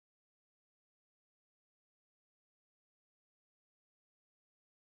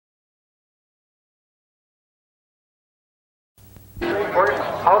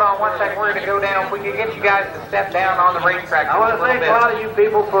Hold on one second. We're going to go down. If we could get you guys to step down on the racetrack. I want to thank a lot of you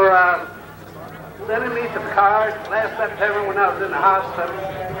people for sending me some cards last September when I was in the hospital.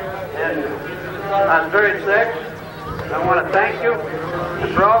 And I was very sick. I want to thank you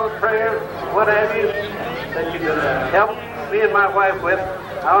for all the prayers, what have you, that you could help me and my wife with.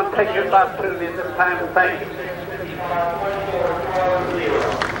 I want to take this opportunity at this time to thank you.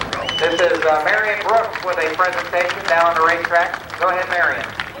 This is Marion Brooks with a presentation down on the racetrack. Go ahead, Marion.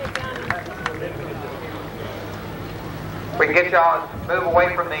 We can get y'all move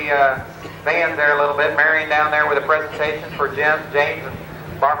away from the vans there a little bit. Marion down there with a presentation for James and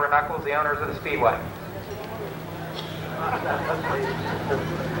Barbara Knuckles, the owners of the Speedway.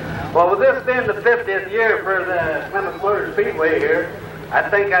 Well, with this being the 50th year for the Plymouth Motor Speedway here, I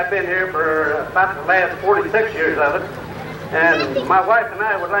think I've been here for about the last 46 years of it. And my wife and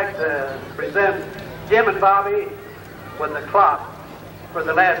I would like to present Jim and Bobby with the clock for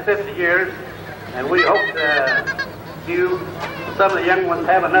the last 50 years. And we hope you, some of the young ones,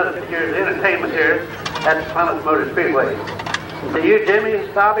 have another 50 years of entertainment here at the Plymouth Motor Speedway. And to you, Jimmy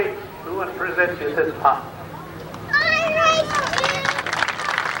and Bobby, we want to present you this clock.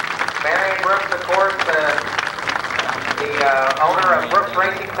 Marion Brooks, of course, the owner of Brooks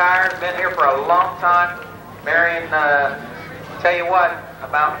Racing Tires, been here for a long time. Marion, tell you what,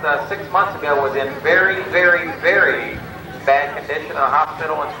 about 6 months ago was in very, very, very bad condition in a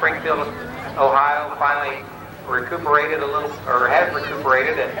hospital in Springfield, Ohio. Finally recuperated a little, or has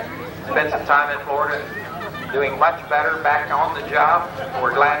recuperated, and spent some time in Florida, doing much better, back on the job.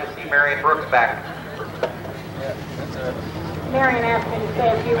 We're glad to see Marion Brooks back. Marion asked me to say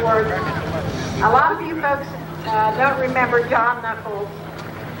a few words. A lot of you folks don't remember John Knuckles,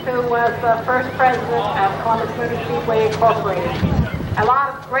 who was the first president of Columbus Motor Speedway Incorporated. A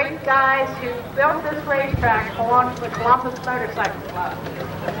lot of great guys who built this racetrack belong to the Columbus Motorcycle Club.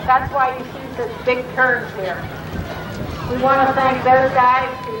 That's why you see such big turns here. We want to thank those guys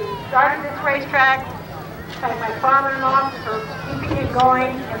who started this racetrack, thank my father-in-law for keeping it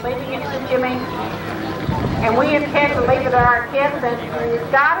going and leaving it to Jimmy. And we intend to leave it to our kids, and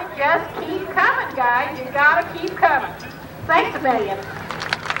you've got to just keep coming, guys. You've got to keep coming. Thanks a million.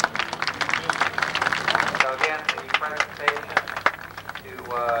 So again, the presentation to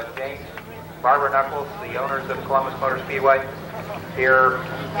James, Barbara Knuckles, the owners of Columbus Motor Speedway, here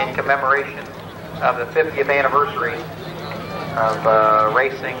in commemoration of the 50th anniversary of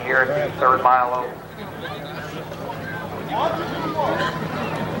racing here at the 3rd Mile Oval.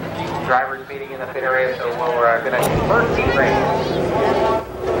 Drivers meeting in the pit area, so we're going to first heat race.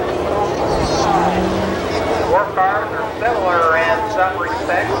 Dwarf cars are similar in some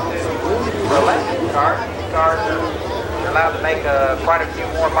respects to the legend cars. These cars are allowed to make quite a few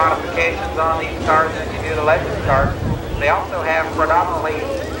more modifications on these cars than you do the legend cars. They also have predominantly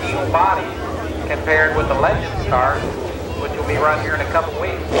steel bodies compared with the legend cars, which will be run here in a couple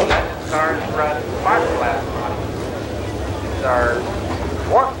weeks. The legend cars run fiberglass bodies. These are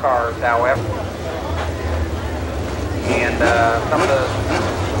Dwarf cars, however, and some of the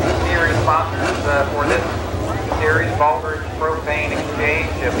series sponsors for this series: Baldridge Propane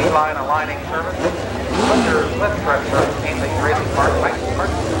Exchange, Beeline Aligning Service, Winter Lift Truck Service, Ainley Racing Park, Mike's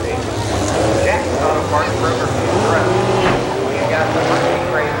Parking Station, Jack's Auto Parts, Broker Field Road. We've got the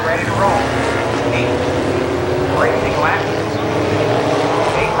racing race ready to roll. 8 racing laps,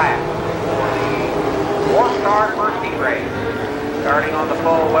 8 laps for the Dwarf car first heat race. Starting on the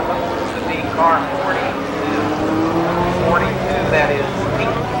pole weapon, to be car 42, that is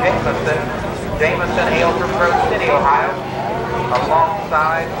Pete Jameson. Jameson hails from Rose City, Ohio.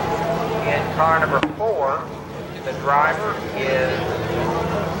 Alongside in car number 4, the driver is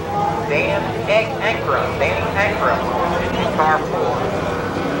Danny Ankrum in car 4.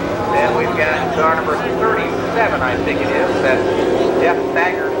 Then we've got car number 37, I think it is, that's Jeff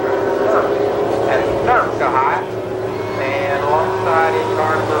Staggers from Surf, Ohio. And alongside in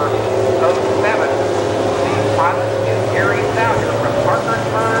car number 07, the pilot is Gary Salyer from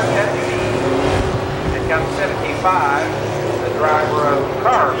Parkersburg, Tennessee. And comes 75, the driver of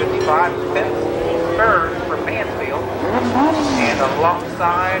car 55, Spence Stearns from Mansfield. And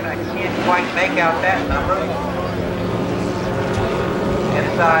alongside, I can't quite make out that number.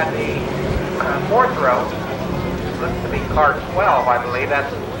 Inside the 4th row, looks to be car 12, I believe.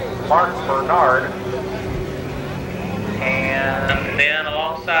 That's Mark Bernard. And then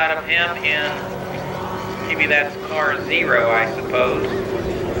alongside of him in, maybe that's car 0, I suppose,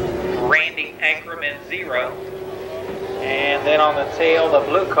 Randy Ankrum in 0. And then on the tail, the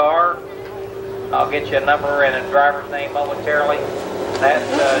blue car, I'll get you a number and a driver's name momentarily.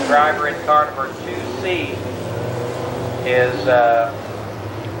 That's driver in car number 2C. is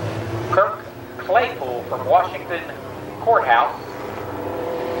Kirk Claypool from Washington Courthouse.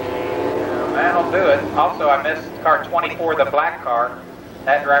 That'll do it. Also, I missed car 24, the black car.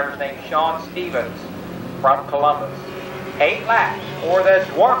 That driver's name is Sean Stevens from Columbus. 8 laps for the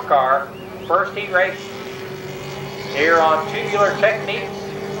Dwarf car. First heat race here on Tubular Techniques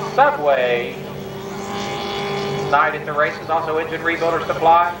Subway. Night at the races, also Engine Rebuilder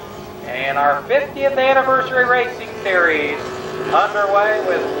Supply. And our 50th anniversary racing series underway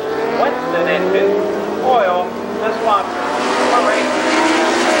with Winston and Duke Oil, the sponsor for racing.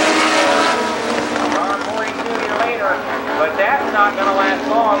 Car 42 years later, but that's not going to last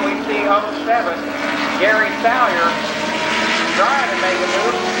long. We see 07, Gary Salyer trying to make a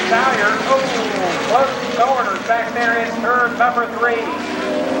move. Salyer, close corners back there in turn number 3.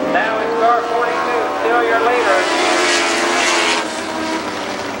 Now it's car 42, still a year later.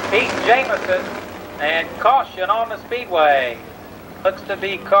 Pete Jamison, and caution on the Speedway. Looks to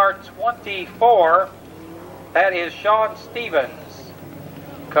be car 24. That is Sean Stevens.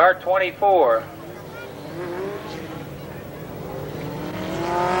 Car 24.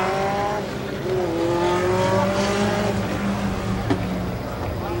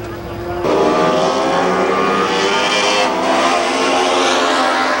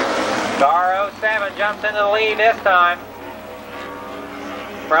 Car 07 jumps into the lead this time.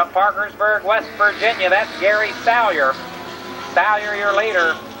 From Parkersburg, West Virginia, that's Gary Salyer. Salyer, your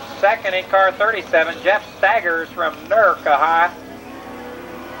leader. Second in car 37, Jeff Staggers from Newark, Ohio.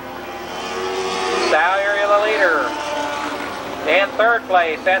 Salyer, you're the leader. In third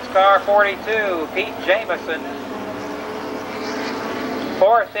place, that's car 42, Pete Jamison.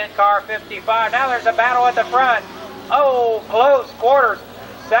 Fourth in car 55. Now there's a battle at the front. Oh, close quarters.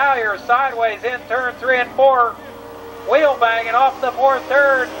 Salyer sideways in turn 3 and 4. Wheel banging off the 4th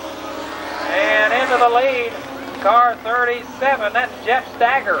turn. And into the lead, car 37, that's Jeff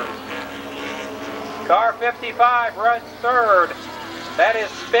Staggers. Car 55 runs third. That is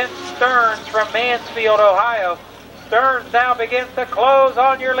Spence Stearns from Mansfield, Ohio. Stearns now begins to close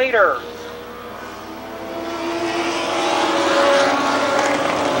on your leader.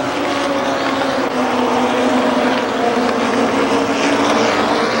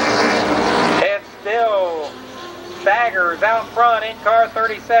 It's still Staggers out front in car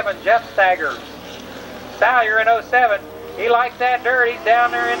 37, Jeff Staggers. Salyer in 07. He likes that dirt. He's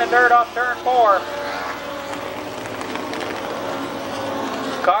down there in the dirt off turn 4.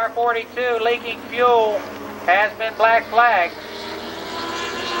 Car 42 leaking fuel has been black flagged.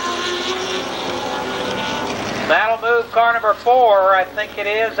 That'll move car number 4, I think it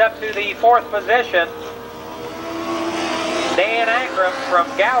is, up to the 4th position. Dan Ankrum from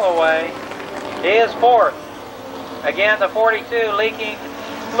Galloway is 4th. Again, the 42 leaking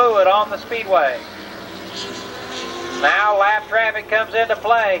fluid on the Speedway. Now lap traffic comes into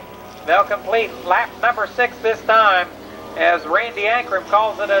play. They'll complete lap number 6 this time as Randy Ankrum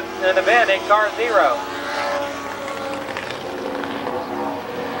calls it an event in car 0.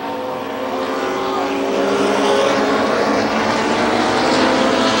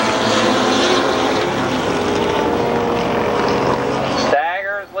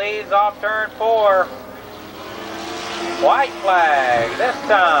 Staggers leads off turn 4. White flag this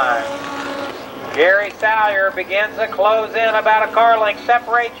time. Gary Salyer begins to close in about a car length.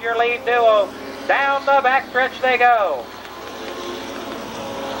 Separates your lead duo. Down the backstretch they go.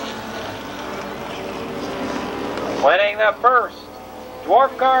 Winning the first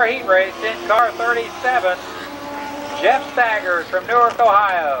Dwarf car heat race in car 37, Jeff Staggers from Newark,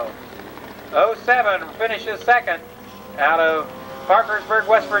 Ohio. 07 finishes second out of Parkersburg,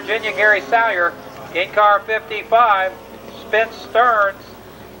 West Virginia, Gary Salyer. In car 55, Spence Stearns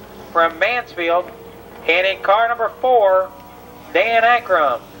from Mansfield. And in car number 4, Dan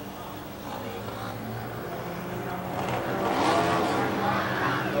Ankrum.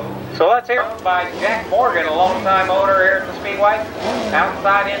 So let's hear it by Jack Morgan, a longtime owner here at the Speedway.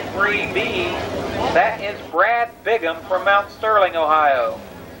 Outside in 3B, that is Brad Bigham from Mount Sterling, Ohio.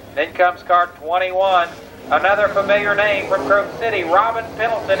 Then comes car 21, another familiar name from Crook City, Robin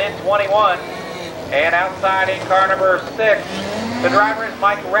Pendleton in 21. And outside in car number 6, the driver is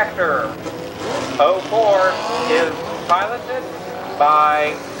Mike Rector. 04 is piloted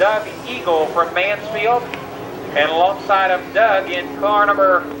by Doug Eagle from Mansfield. And alongside of Doug in car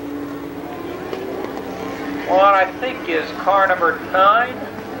number, what I think is car number 9.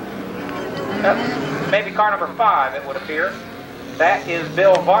 Maybe car number 5, it would appear. That is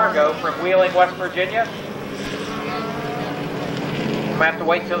Bill Vargo from Wheeling, West Virginia. I'm going to have to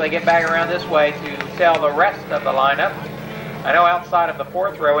wait till they get back around this way to tell the rest of the lineup. I know outside of the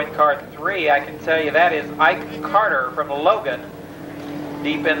fourth row in car 3, I can tell you that is Ike Carter from Logan,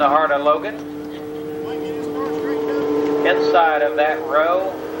 deep in the heart of Logan. Inside of that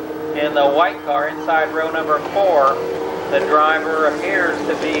row, in the white car, inside row number 4, the driver appears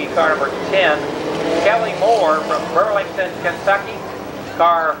to be car number 10, Kelly Moore from Burlington, Kentucky.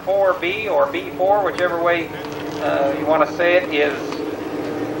 Car 4B or B4, whichever way you want to say it, is,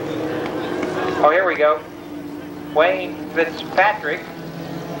 oh, here we go, Wayne Fitzpatrick.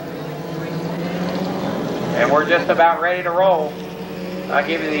 And we're just about ready to roll. I'll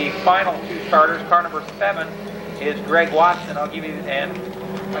give you the final 2 starters. Car number 7 is Greg Watson. I'll give you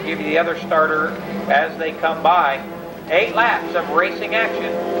the other starter as they come by. 8 laps of racing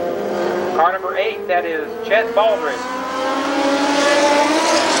action. Car number 8, that is Chet Baldridge.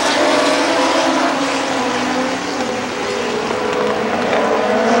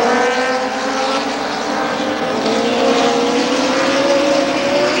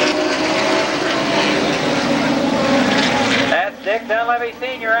 That's Dick Dunleavy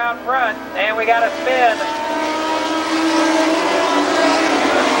Sr. out front, and we got a spin.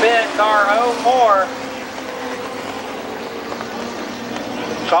 Spin car 04.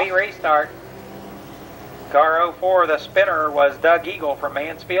 Restart. Car 04, the spinner was Doug Eagle from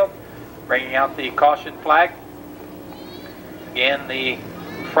Mansfield, bringing out the caution flag. Again, the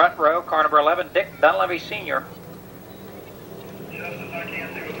front row, car number 11, Dick Dunleavy Sr. Justice, I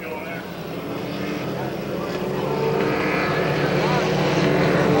can't see what's going there.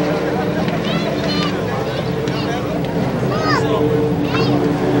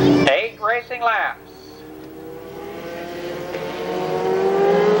 8 racing laps.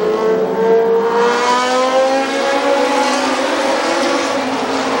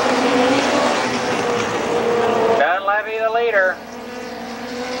 Dunleavy the leader.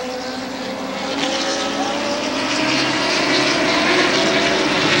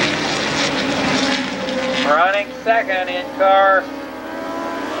 Running second in car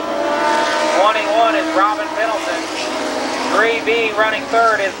 21 is Robin Middleton. 3B running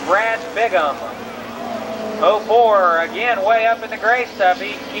third is Brad Bigham. 04 again way up in the gray stuff.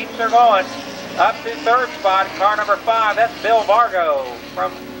 He keeps her going. Up to third spot, car number 5. That's Bill Vargo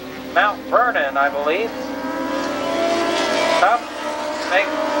from Mount Vernon, I believe.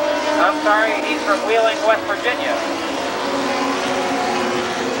 I'm sorry, he's from Wheeling, West Virginia.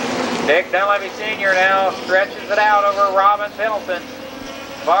 Dick Dunleavy Sr. now stretches it out over Robin Pendleton.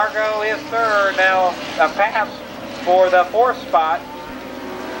 Vargo is third. Now a pass for the 4th spot.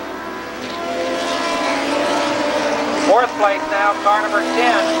 4th place now, car number 10.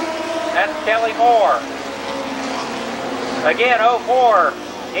 That's Kelly Moore. Again, 04.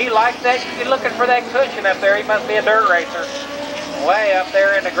 He likes that. He's looking for that cushion up there. He must be a dirt racer. Way up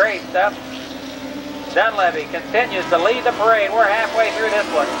there in the gray stuff. Dunleavy continues to lead the parade. We're halfway through this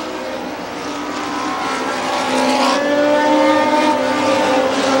one.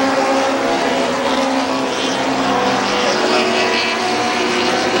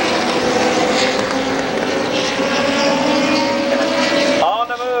 On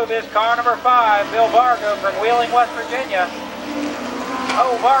the move is car number 5, Bill Vargo from Wheeling, West Virginia.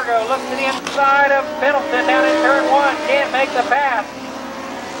 Oh, Vargo looks to the inside of Pendleton down in turn 1. Can't make the pass.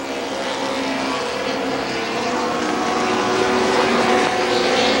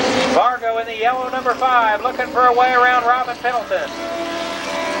 Vargo in the yellow number 5, looking for a way around Robin Pendleton.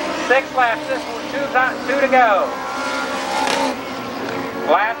 6 laps, this one, 2 to go.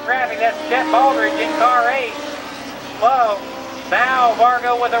 Last traffic, that's Chet Baldridge in car 8. Slow. Now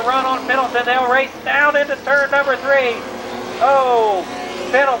Vargo with a run on Pendleton. They'll race down into turn number 3. Oh,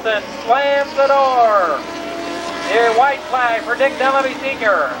 Pendleton slams the door. Here, white flag for Dick Dunleavy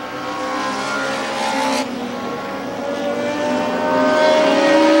Sr.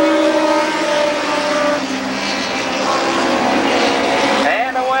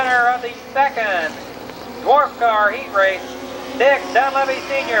 And the winner of the second Dwarf car heat race, Dick Dunleavy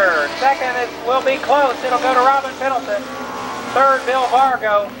Sr. Second will be close. It'll go to Robin Pendleton. Third, Bill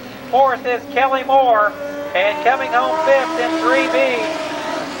Vargo. 4th is Kelly Moore. And coming home 5th in 3B,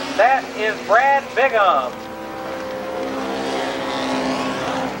 that is Brad Bigham.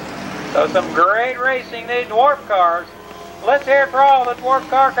 So some great racing, the Dwarf cars. Let's hear it for all the Dwarf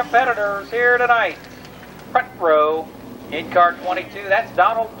car competitors here tonight. Front row in car 22, that's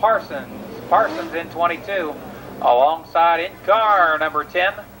Donald Parsons. Parsons in 22. Alongside in car number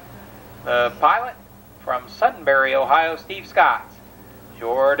 10, the pilot from Suddenberry, Ohio, Steve Scott.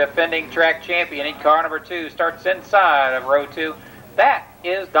 Your defending track champion in car number 2 starts inside of row 2. That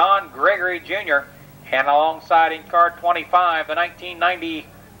is Don Gregory Jr. And alongside in car 25, the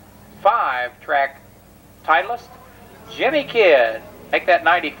 1995 track titleist, Jimmy Kidd, make that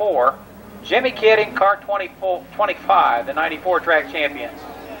 94. Jimmy Kidd in car 25, the 94 track champions.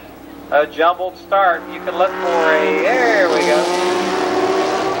 A jumbled start. You can look for a, there we go.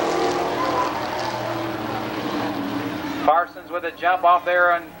 Parsons with a jump off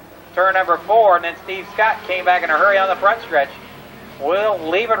there on turn number 4, and then Steve Scott came back in a hurry on the front stretch. Will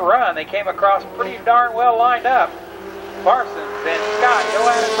leave it run. They came across pretty darn well lined up. Parsons and Scott go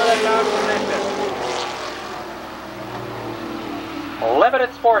at it for the top position.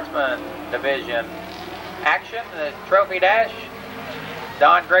 Limited Sportsman Division action, the trophy dash.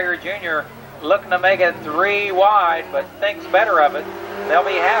 Don Gregory Jr. looking to make it 3 wide, but thinks better of it. They'll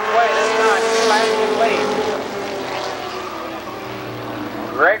be halfway this time, 2 laps in lead.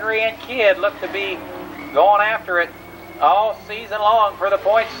 Gregory and Kidd look to be going after it all season long for the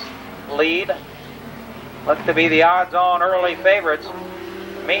points lead. Look to be the odds-on early favorites.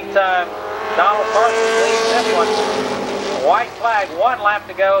 Meantime, Donald Parsons leads this one. White flag, 1 lap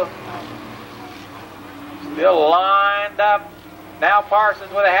to go. Still lined up. Now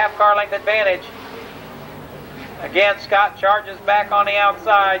Parsons with a half car length advantage. Again, Scott charges back on the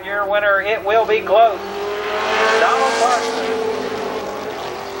outside. Your winner, it will be close. Donald Parsons.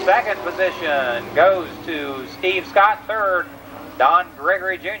 Second position goes to Steve Scott. Third, Don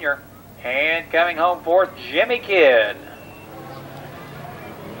Gregory Jr. And coming home fourth, Jimmy Kidd.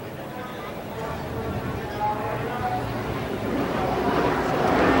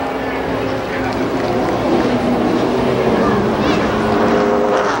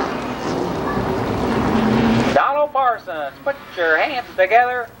 Donald Parsons, put your hands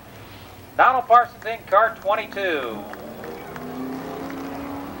together. Donald Parsons in car 22.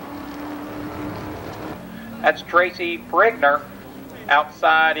 That's Tracy Brigner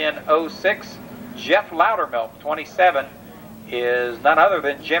outside in 06. Jeff Loudermilk, 27, is none other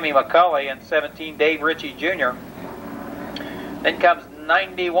than Jimmy McCulley, and 17, Dave Ritchie Jr. Then comes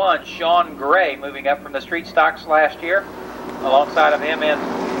 91, Sean Gray, moving up from the street stocks last year. Alongside of him in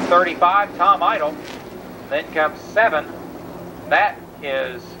 35, Tom Idle. Then comes 7, that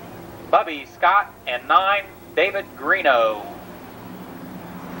is Bubby Scott, and 9, David Greeno.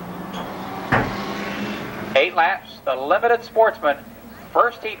 8 laps, the Limited Sportsman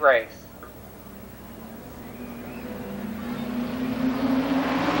first heat race.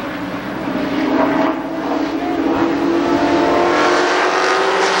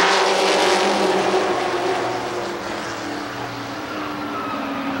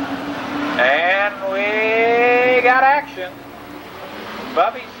 And we got action.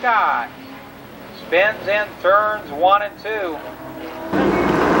 Bubby Scott spins in turns 1 and 2.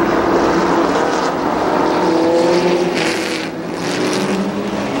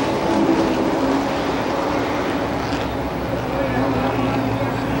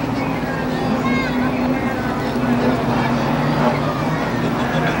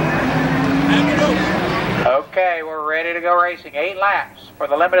 Okay, we're ready to go racing. 8 laps for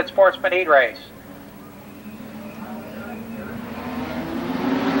the Limited Sportsman heat race.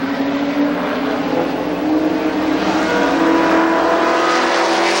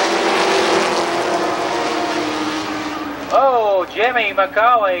 Oh, Jimmy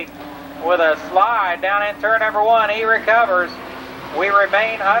McCulley with a slide down in turn number 1. He recovers. We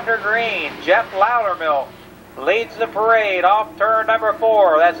remain under green. Jeff Loudermilk leads the parade off turn number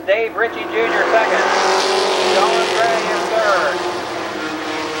 4. That's Dave Ritchie Jr. second. Sean Gray in third.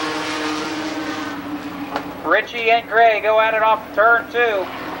 Ritchie and Gray go at it off turn 2.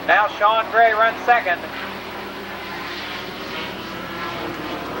 Now Sean Gray runs second.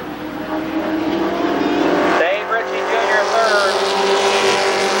 Dave Ritchie Jr. third.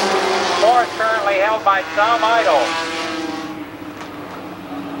 Fourth currently held by Tom Idle.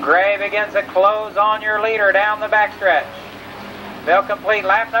 Gray begins to close on your leader down the backstretch. They'll complete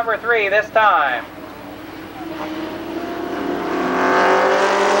lap number 3 this time.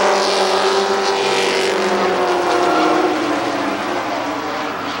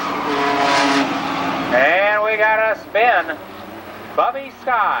 And we got a spin. Bubby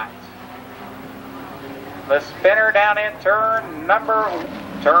Scott. The spinner down in turn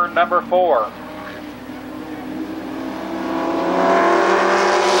number 4.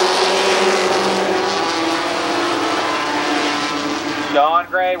 Sean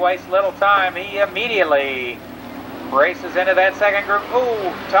Gray wastes little time. He immediately races into that second group.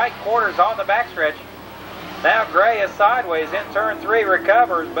 Ooh, tight quarters on the backstretch. Now Gray is sideways in turn 3,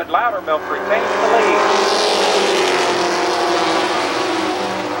 recovers, but Loudermilk retains the lead.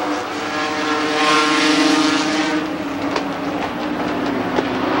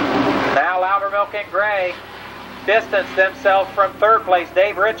 Now Loudermilk and Gray distance themselves from third place,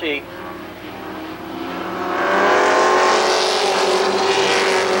 Dave Ritchie.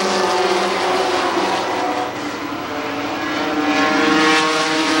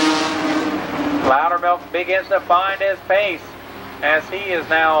 Loudermilk begins to find his pace as he is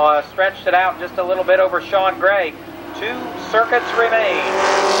now stretched it out just a little bit over Sean Gray. 2 circuits remain.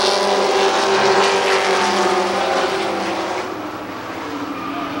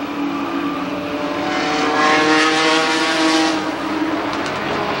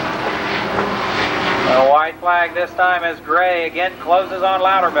 A white flag this time as Gray again closes on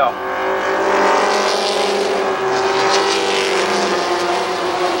Loudermilk.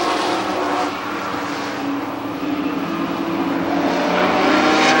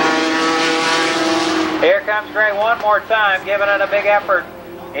 Here comes Gray one more time, giving it a big effort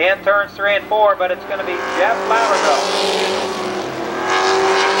in turns 3 and 4, but it's going to be Jeff Loudermilk,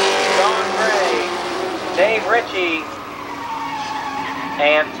 Sean Gray, Dave Ritchie,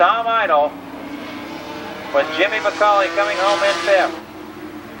 and Tom Idle, with Jimmy McCauley coming home in 5th.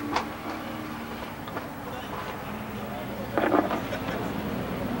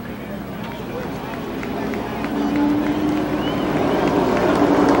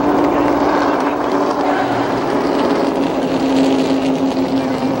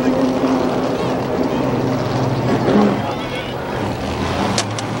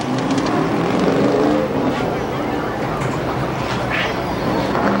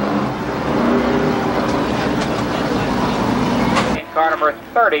 Car number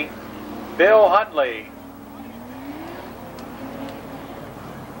 30, Bill Huntley.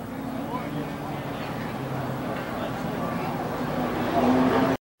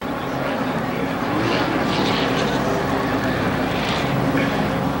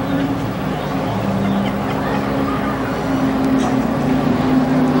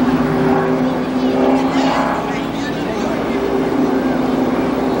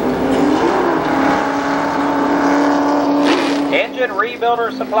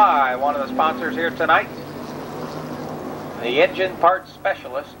 Rebuilder Supply, one of the sponsors here tonight. The Engine Parts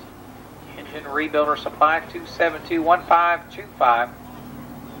Specialist, Engine Rebuilder Supply, 272-1525.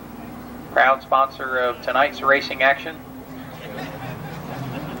 Proud sponsor of tonight's racing action.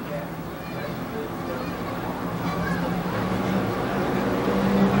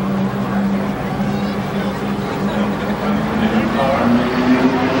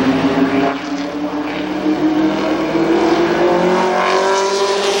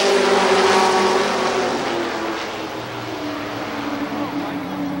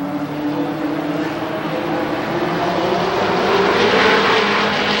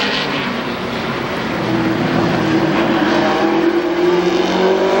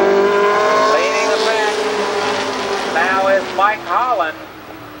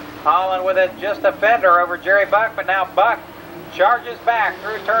 Holland with it just a fender over Jerry Buck, but now Buck charges back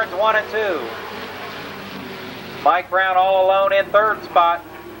through turns 1 and 2. Mike Brown all alone in 3rd spot.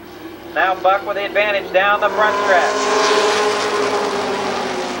 Now Buck with the advantage down the front stretch.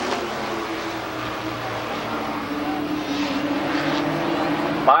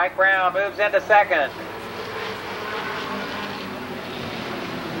 Mike Brown moves into 2nd.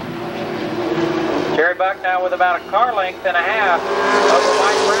 Jerry Buck now with about a car length and a half over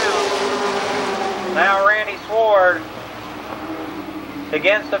Mike Brown. Now Randy Sward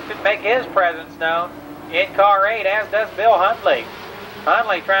begins to make his presence known in car 8, as does Bill Huntley.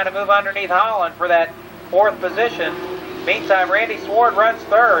 Huntley trying to move underneath Holland for that 4th position. Meantime, Randy Sward runs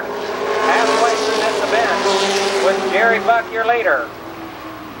 3rd, halfway through this event, with Jerry Buck your leader.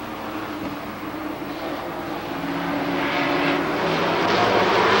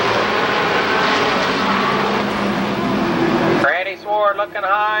 Sward looking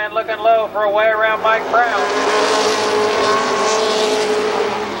high and looking low for a way around Mike Brown.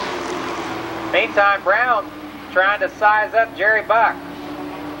 Meantime, Brown trying to size up Jerry Buck.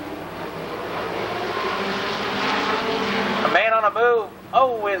 A man on a move.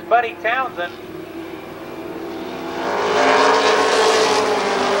 Oh, is Buddy Townsend.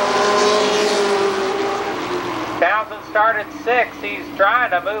 Townsend started 6th. He's trying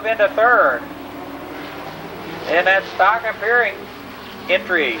to move into 3rd in that stock appearing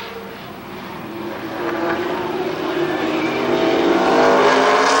entry.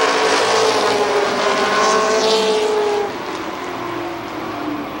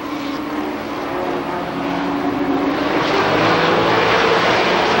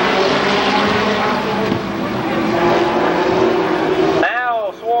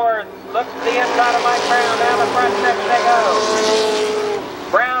 Now Swartz looks to the inside of Mike Brown. Down the front stretch they go.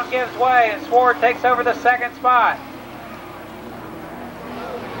 Brown gives way and Sward takes over the 2nd spot.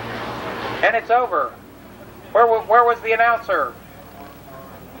 And it's over. Where was the announcer?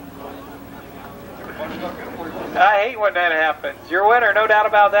 I hate when that happens. Your winner, no doubt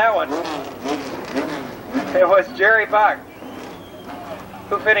about that one. It was Jerry Buck,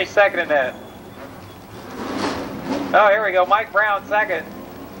 who finished 2nd in that. Oh, here we go. Mike Brown second.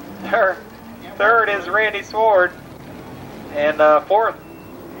 Third is Randy Sword. And fourth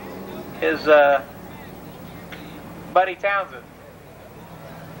is Buddy Townsend.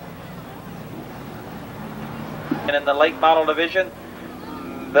 And in the late model division,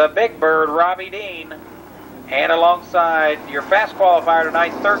 the Big Bird, Robbie Dean. And alongside your fast qualifier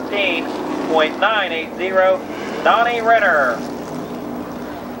tonight, 13.980, Donnie Renner.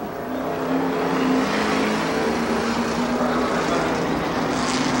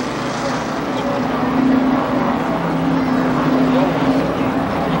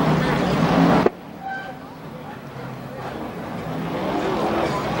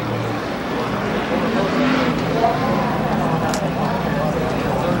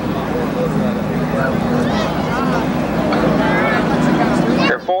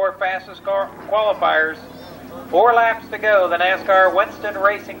 Fastest car qualifiers, 4 laps to go. The NASCAR Winston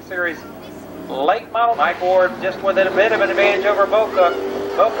Racing Series late model. Mike Ward just with a bit of an advantage over Bo Cook.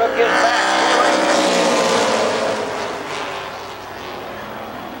 Bo Cook is back.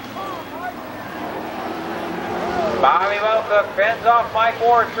 Bobby Bo Cook fends off Mike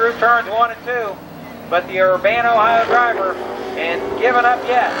Ward through turns 1 and 2, but the Urbana, Ohio driver ain't given up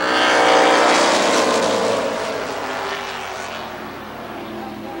yet.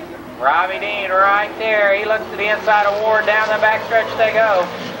 Robbie Dean right there. He looks to the inside of Ward. Down the backstretch they go.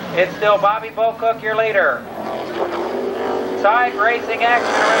 It's still Bobby Bo Cook, your leader. Side racing action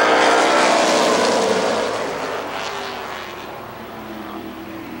around.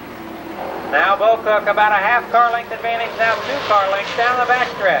 Now Bo Cook about a half car length advantage. Now 2 car lengths down the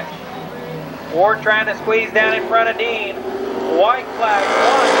backstretch. Ward trying to squeeze down in front of Dean. White flag.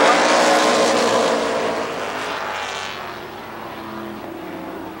 1.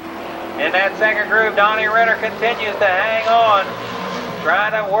 In that second groove, Donnie Renner continues to hang on,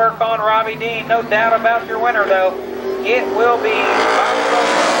 trying to work on Robbie Dean. No doubt about your winner, though. It will be Bobby Bo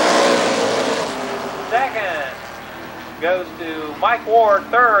Cook. Second goes to Mike Ward.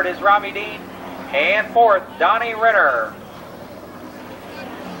 Third is Robbie Dean. And fourth, Donnie Renner.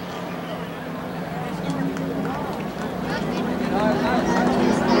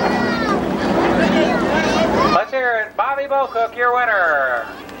 Let's hear it. Bobby Bo Cook, your winner.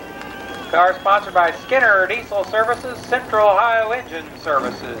 Car sponsored by Skinner Diesel Services, Central Ohio Engine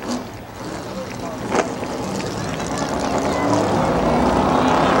Services.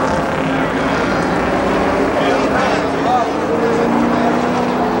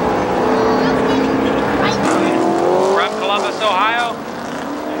 From Columbus, Ohio.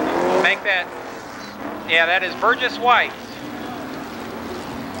 Make that, yeah, that is Burgess White.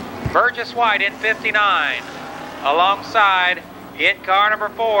 Burgess White in 59. Alongside in car number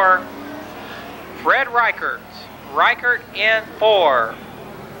 4. Fred Reichert. Reichert in 4.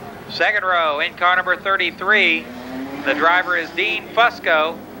 Second row in car number 33. The driver is Dean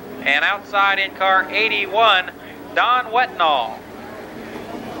Fusco. And outside in car 81, Don Wetnall.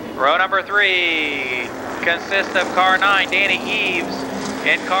 Row number 3 consists of car 9, Danny Eves.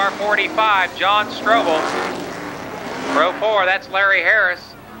 In car 45, John Strobel. Row 4, that's Larry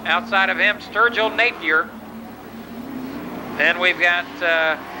Harris. Outside of him, Sturgill Napier. Then we've got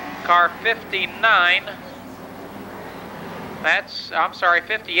car 59, I'm sorry,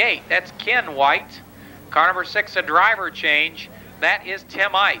 58, that's Ken White. Car number 6, a driver change, that is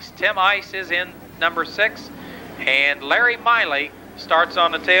Tim Ice. Tim Ice is in number 6, and Larry Miley starts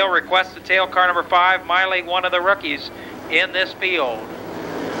on the tail, requests the tail, car number 5, Miley, one of the rookies in this field.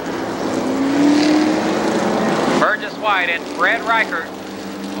 Burgess White and Fred Reichert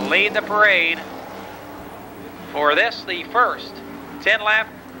lead the parade for this, the first 10-lap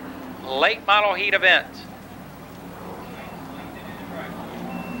late model heat event.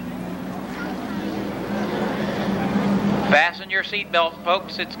 Fasten your seatbelt,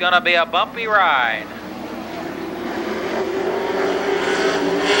 folks. It's going to be a bumpy ride.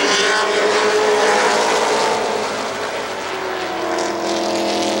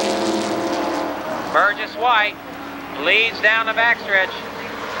 Burgess White leads down the backstretch.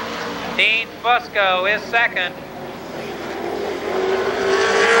 Dean Fusco is second.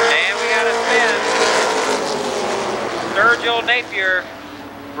 And we got a spin. Sturgill Napier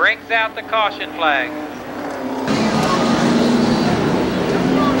brings out the caution flag.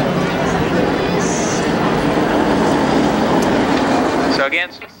 So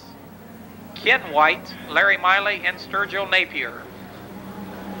against Ken White, Larry Miley, and Sturgill Napier.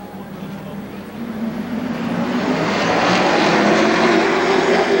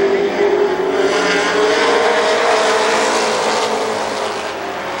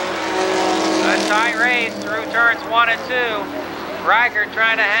 Tight race through turns 1 and 2. Reichert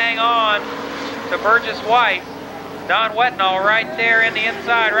trying to hang on to Burgess White. Don Wetnall right there in the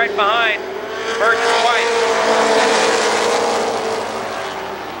inside, right behind Burgess White.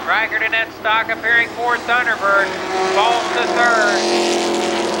 Reichert in that stock appearing for Thunderbird. Falls to third.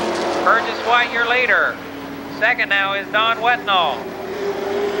 Burgess White your leader. Second now is Don Wetnall.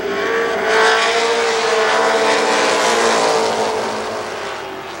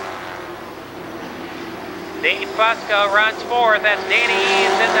 Dean Fusco runs fourth. That's Danny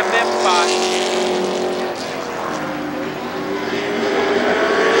Eaves in the fifth spot.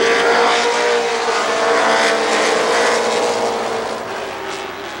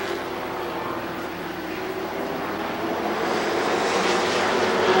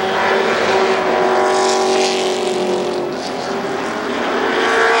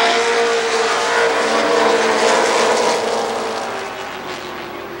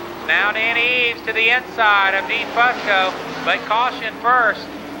 To the inside of Dean Fusco, but caution first.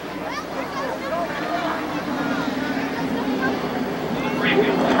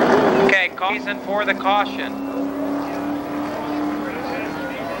 Okay, reason for the caution.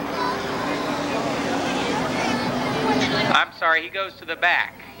 I'm sorry, he goes to the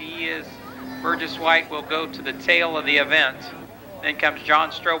back. Burgess White will go to the tail of the event. Then comes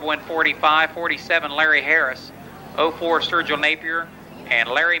John Strobel in 45, 47 Larry Harris, 04 Sergio Napier, and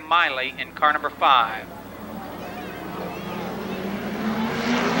Larry Miley in car number 5.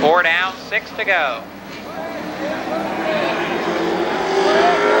 4 down, 6 to go.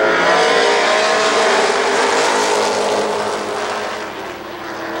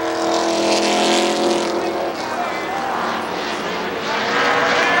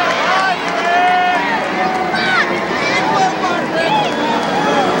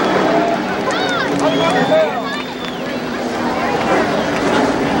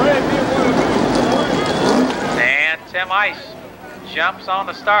 Tim Ice jumps on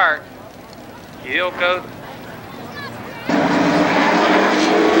the start. He'll go.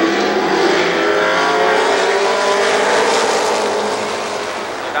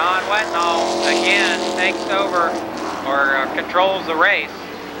 Don Wetnall again takes over or controls the race.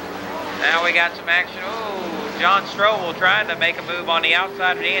 Now we got some action. Ooh, John Strobel trying to make a move on the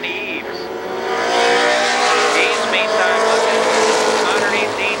outside of Danny Eaves. Eaves meantime looking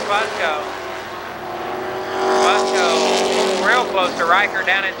underneath Dean Fusco. Fusco real close to Reichert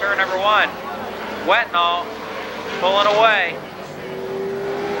down in turn number 1. Wetnall pulling away.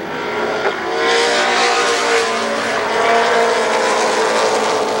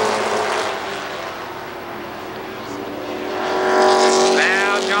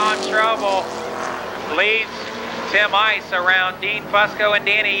 Now John Strobel leads Tim Ice around Dean Fusco and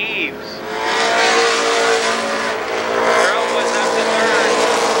Danny Eaves. Strobel is up to third.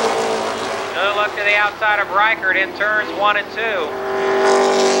 Another look to the outside of Reichert in turns 1 and 2.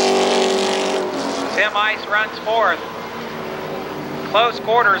 Tim Ice runs fourth. Close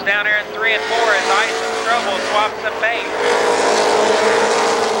quarters down there in 3 and 4 as Ice and Strobel swap some base.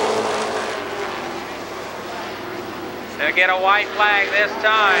 They'll get a white flag this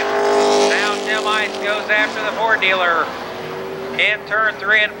time. Now Tim Ice goes after the Ford dealer in turn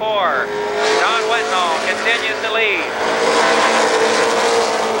 3 and 4. Don Wetnall continues to lead.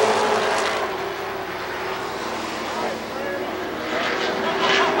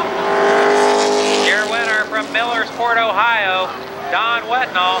 From Millersport, Ohio, Don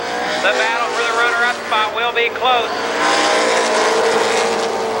Wetnall. The battle for the runner-up spot will be close.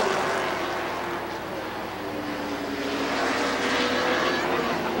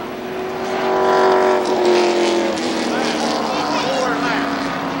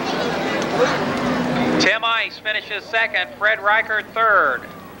 Tim Ice finishes second, Fred Reichert third.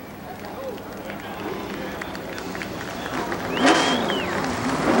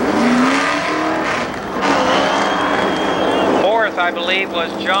 I believe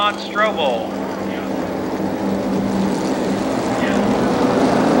was John Strobel.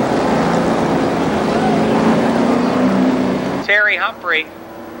 Terry Humphrey,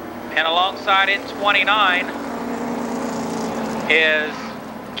 and alongside in 29 is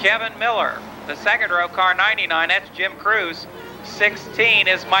Kevin Miller. The second row car 99, that's Jim Cruz. 16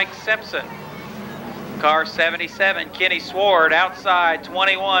 is Mike Simpson. Car 77, Kenny Sward. Outside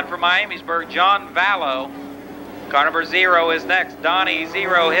 21 from Miamisburg, John Vallow. Car number 0 is next, Donnie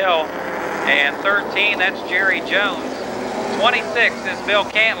Zero Hill. And 13, that's Jerry Jones. 26 is Bill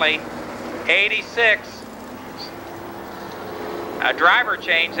Cantley. 86, a driver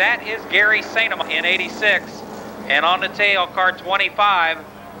change, that is Gary Sainam in 86. And on the tail, car 25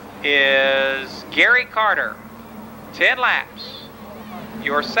 is Gary Carter. 10 laps,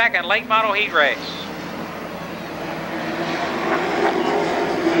 your second late model heat race.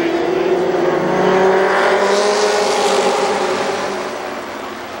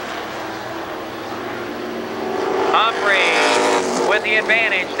 Humphrey with the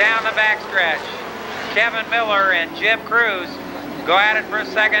advantage down the backstretch. Kevin Miller and Jim Cruz go at it for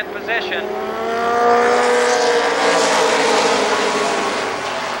second position.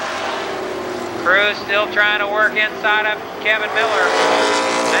 Cruz still trying to work inside of Kevin Miller.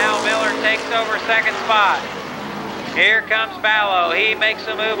 Now Miller takes over second spot. Here comes Ballo. He makes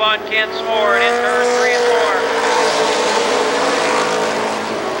a move on Ken Sword in turn 3 and 4.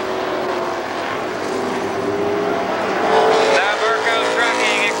 The Burco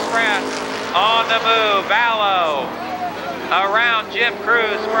Trucking Express on the move. Ballo around Jim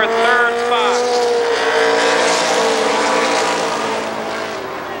Cruz for third spot.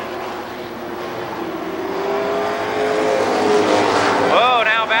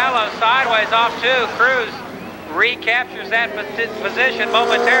 Sideways off two. Cruz recaptures that position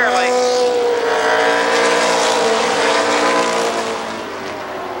momentarily.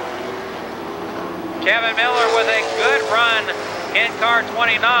 Kevin Miller with a good run in car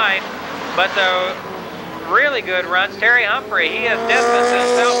 29, but the really good runs, Terry Humphrey, he has distanced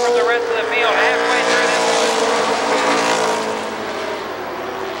himself from the rest of the field halfway through this one.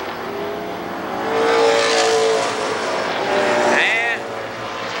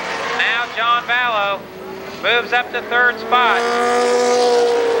 John Ballo moves up to third spot.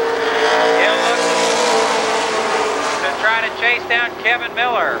 He'll look to try to chase down Kevin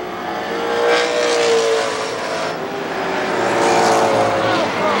Miller.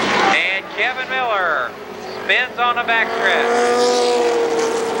 And Kevin Miller spins on the backstretch.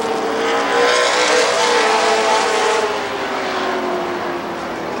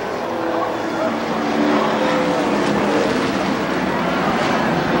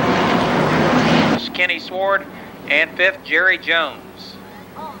 Kenny Sword, and fifth, Jerry Jones.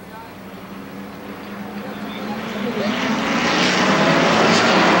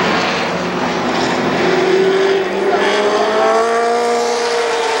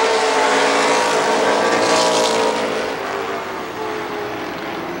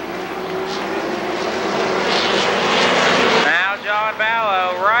 Now John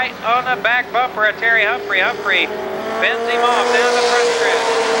Ballo right on the back bumper of Terry Humphrey. Humphrey bends him off down the front stretch.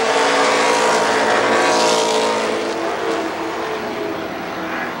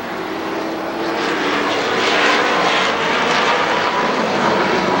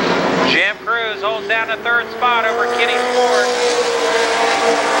 Holds down the third spot over Kenny Sword.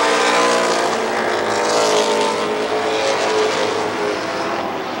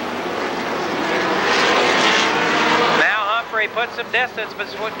 Now Humphrey puts some distance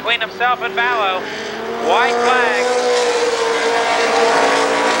between himself and Ballo. White flag.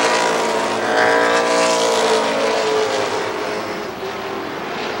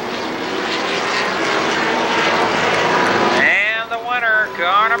 And the winner,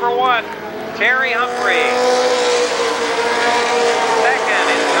 car number 1. Terry Humphrey. Second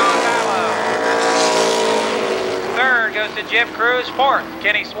is John Ballo. Third goes to Jim Cruz. Fourth,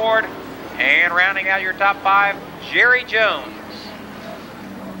 Kenny Sword. And rounding out your top 5, Jerry Jones.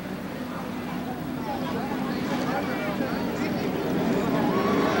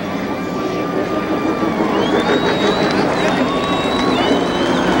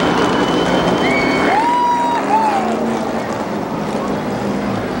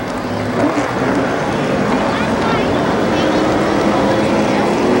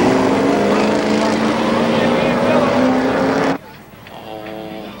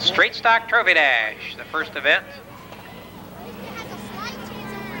 Straight Stock Trophy Dash, the first event.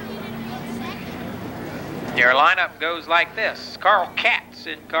 Your lineup goes like this. Carl Katz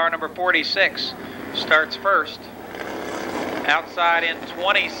in car number 46 starts first. Outside in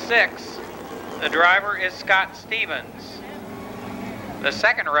 26, the driver is Scott Stevens. The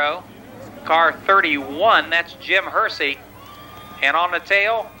second row, car 31, that's Jim Hersey. And on the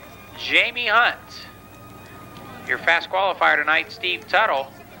tail, Jamie Hunt. Your fast qualifier tonight, Steve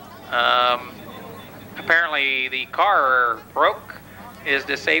Tuttle. Apparently the car broke, is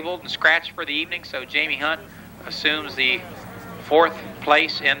disabled and scratched for the evening, so Jamie Hunt assumes the 4th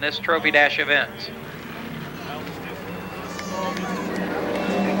place in this Trophy Dash event.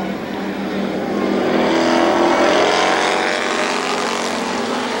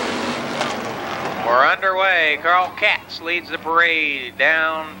 We're underway. Carl Katz leads the parade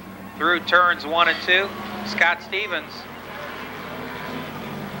down through turns 1 and 2. Scott Stevens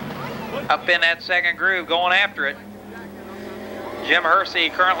up in that second groove going after it. Jim Hersey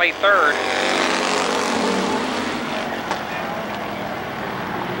currently third.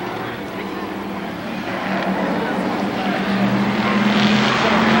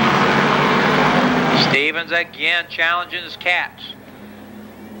 Stevens again challenging his Katz.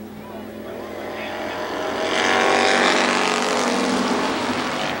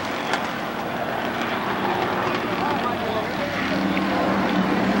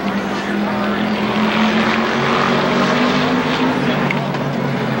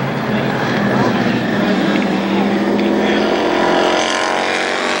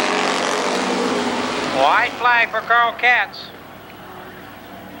 Carl Katz.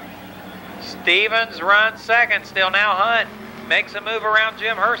 Stevens runs second. Still now Hunt makes a move around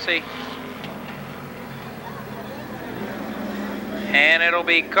Jim Hersey. And it'll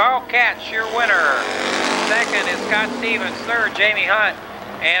be Carl Katz, your winner. Second is Scott Stevens. Third, Jamie Hunt.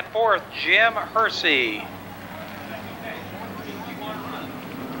 And fourth, Jim Hersey.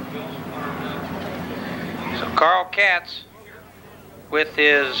 So Carl Katz with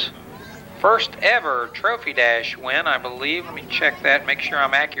his first ever Trophy Dash win, I believe. Let me check that, make sure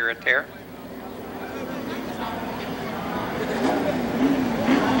I'm accurate there.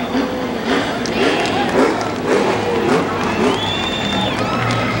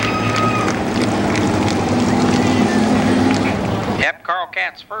 Yep, Carl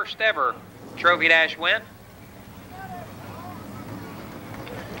Katz's first ever Trophy Dash win.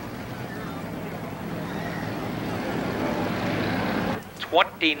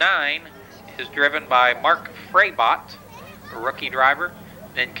 '29 is driven by Mark Freibot, a rookie driver.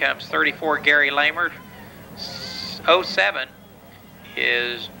 Then comes 34, Gary Lamer. 07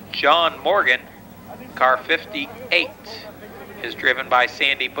 is John Morgan. Car 58 is driven by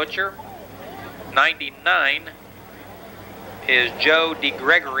Sandy Butcher. 99 is Joe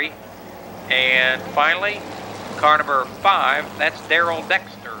DeGregory. And finally, car number 5, that's Daryl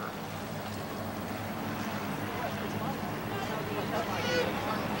Dexter.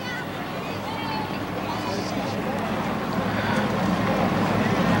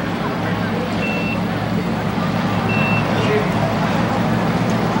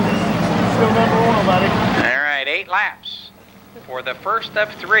 All right, 8 laps for the first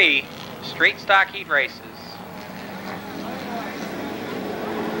of 3 street stock heat races.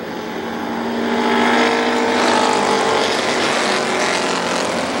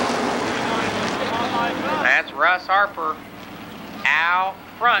 That's Russ Harper out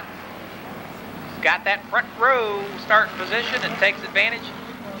front. He's got that front row starting position and takes advantage.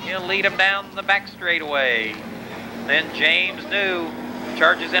 He'll lead him down the back straightaway. Then James New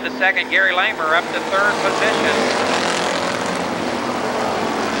charges into second. Gary Lamer up to third position.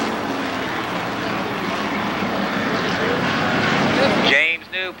 James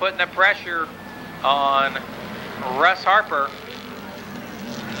New putting the pressure on Russ Harper.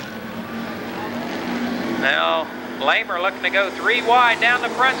 Now Lamer looking to go 3 wide down the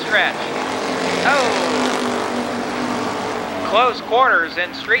front stretch. Oh! Close quarters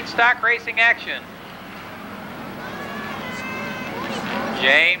in street stock racing action.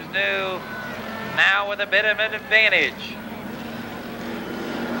 James New now with a bit of an advantage.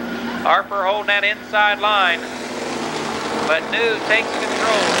 Harper holding that inside line, but New takes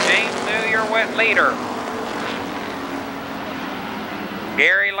control. James New, your wet leader.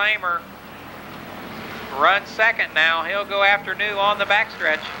 Gary Lamer runs second now. He'll go after New on the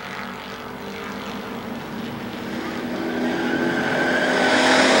backstretch.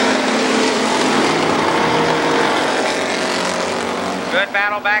 Good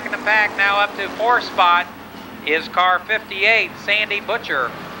battle back in the pack. Now up to 4th spot is car 58, Sandy Butcher.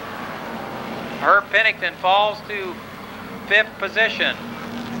 Herb Pennington falls to 5th position.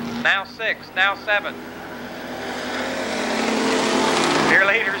 Now 6th, now 7th. Dear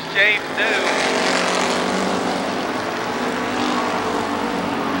leaders, James New.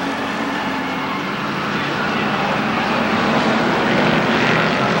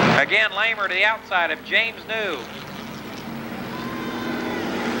 Again, Lamer to the outside of James New.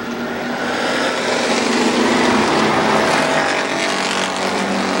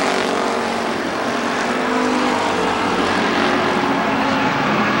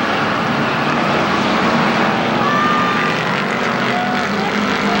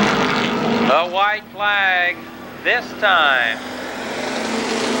 A white flag this time.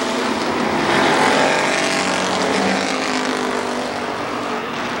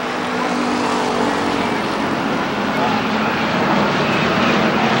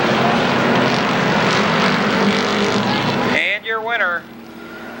 And your winner,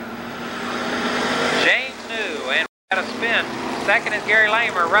 James New, and at a spin. Second is Gary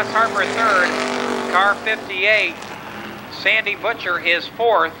Lamer, Russ Harper third, car 58. Sandy Butcher is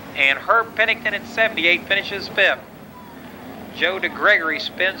 4th, and Herb Pennington in 78 finishes 5th. Joe DeGregory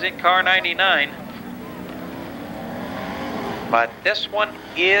spins in car 99. But this one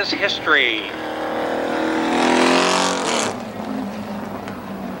is history.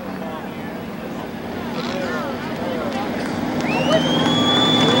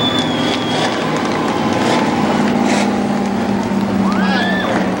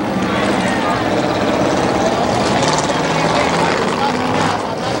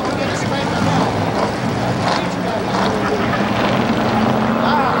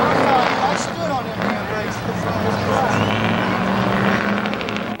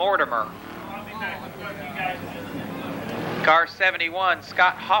 71,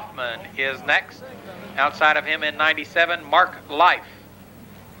 Scott Hoffman is next. Outside of him in 97, Mark Life.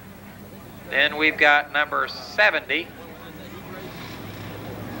 Then we've got number 70.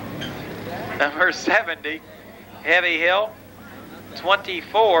 Number 70, Heavy Hill.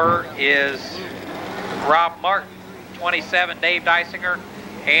 24 is Rob Martin. 27, Dave Dysinger.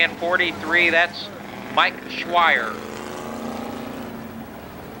 And 43, that's Mike Schweier.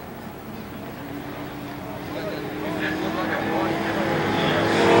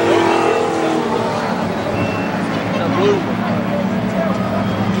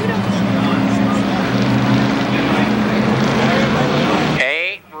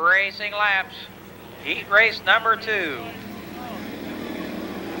 Racing laps, heat race number 2.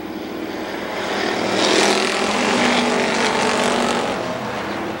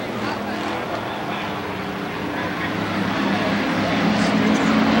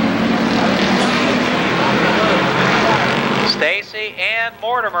 Stacy and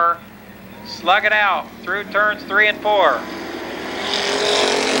Mortimer slug it out through turns 3 and 4.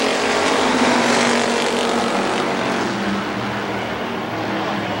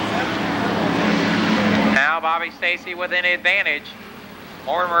 Bobby Stacy with an advantage.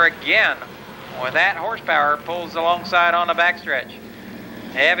 Mortimer again with that horsepower pulls alongside on the backstretch.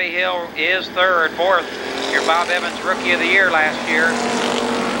 Heavy Hill is third. Fourth, your Bob Evans Rookie of the Year last year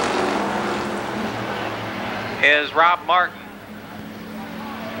is Rob Martin.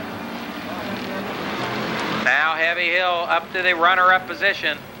 Now Heavy Hill up to the runner-up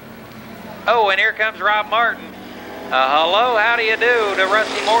position. Oh, and here comes Rob Martin. Hello, how do you do to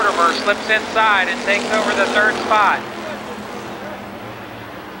Rusty Mortimer, slips inside and takes over the third spot.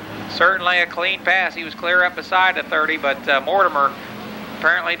 Certainly a clean pass. He was clear up beside the 30, but Mortimer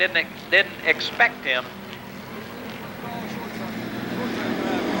apparently didn't expect him.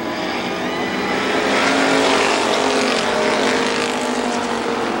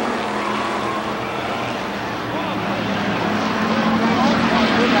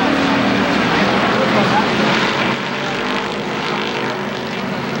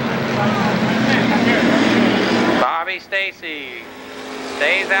 Stacy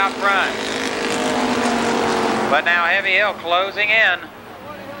stays out front, but now Heavy Hill closing in.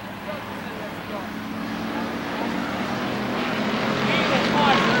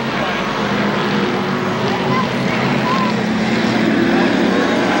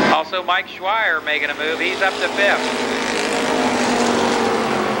 Also Mike Schweier making a move. He's up to 5th.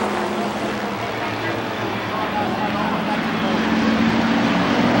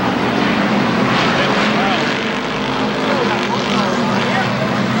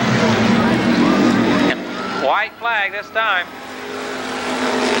 White flag this time.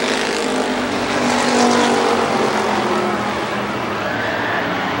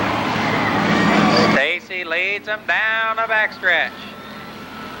 Stacy leads them down the backstretch.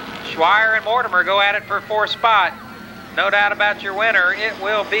 Schweier and Mortimer go at it for 4th spot. No doubt about your winner. It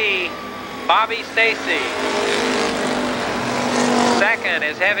will be Bobby Stacy. Second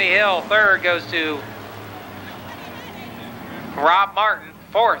is Heavy Hill. Third goes to Rob Martin.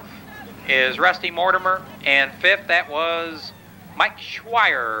 4th is Rusty Mortimer. And 5th, that was Mike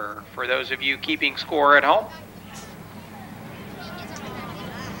Schweier, for those of you keeping score at home.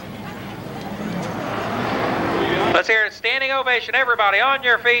 Let's hear a standing ovation, everybody, on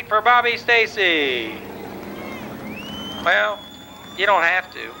your feet for Bobby Stacy. Well, you don't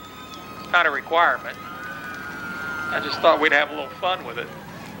have to. It's not a requirement. I just thought we'd have a little fun with it.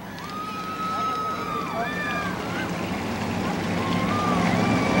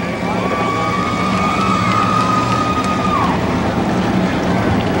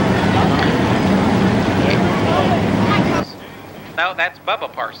 No, that's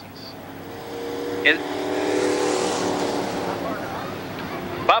Bubba Parsons.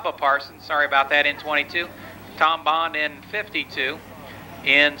 Bubba Parsons, sorry about that, in 22. Tom Bond in 52.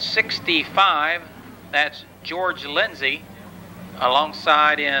 In 65, that's George Lindsay.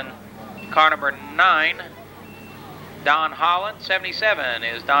 Alongside in car number 9, Don Holland. 77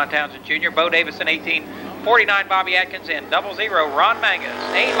 is Don Townsend Jr. Bo Davison, 18. 49, Bobby Atkins. In 00, Ron Mangus.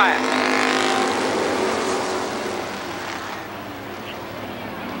 8 laps.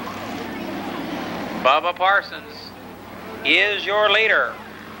 Bubba Parsons is your leader.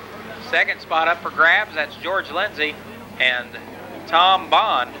 Second spot up for grabs, that's George Lindsay and Tom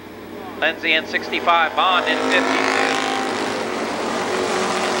Bond. Lindsay in 65, Bond in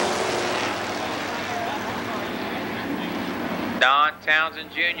 52. Don Townsend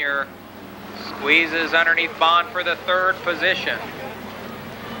Jr. squeezes underneath Bond for the 3rd position.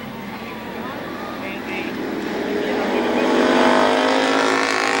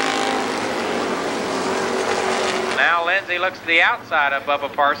 Now Lindsay looks to the outside of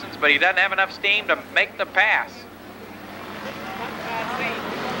Bubba Parsons, but he doesn't have enough steam to make the pass.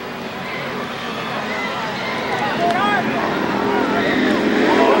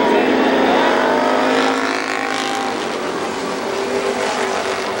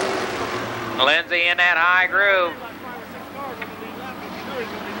 Lindsay in that high groove.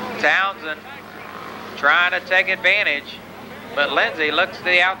 Townsend trying to take advantage, but Lindsay looks to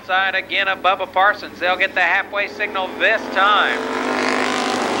the outside again of Bubba Parsons. They'll get the halfway signal this time.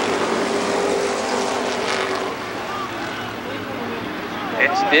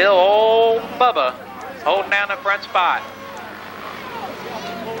 It's still old Bubba holding down the front spot.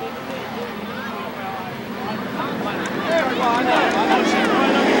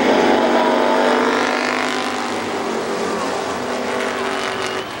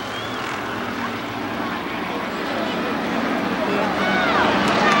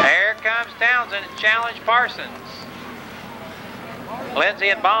 Townsend and challenge Parsons. Lindsay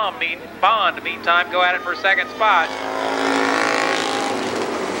and Bond, meantime, go at it for second spot.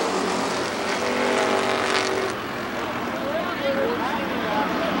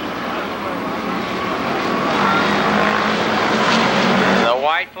 The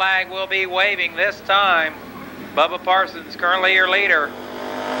white flag will be waving this time. Bubba Parsons currently your leader.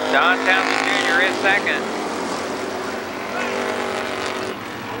 Don Townsend Jr. is second.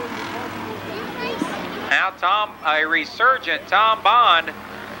 Now a resurgent Tom Bond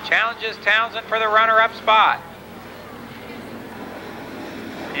challenges Townsend for the runner-up spot.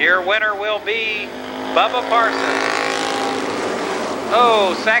 Your winner will be Bubba Parsons.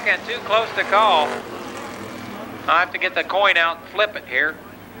 Oh, second, too close to call. I'll have to get the coin out and flip it here.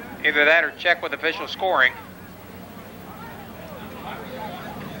 Either that or check with official scoring.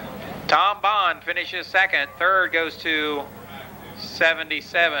 Tom Bond finishes second. Third goes to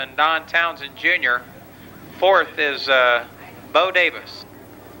 77, Don Townsend Jr. Fourth is Bo Davis.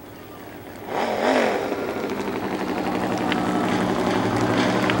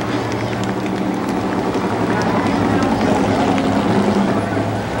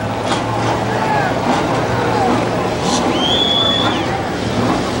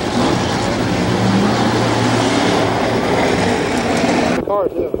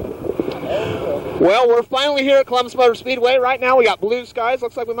 Well, we're finally here at Columbus Motor Speedway. Right now we got blue skies.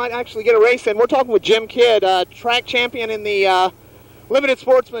 Looks like we might actually get a race in. We're talking with Jim Kidd, track champion in the Limited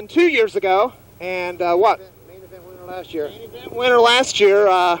Sportsman 2 years ago. And what? Main event winner last year. Main event winner last year.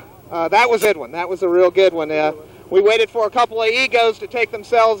 That was a good one. That was a real good one. We waited for a couple of egos to take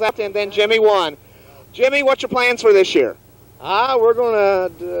themselves out, and then Jimmy won. Jimmy, what's your plans for this year? We're going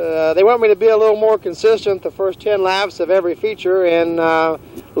to, they want me to be a little more consistent the first 10 laps of every feature and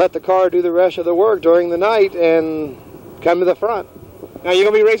let the car do the rest of the work during the night and come to the front. Now, you're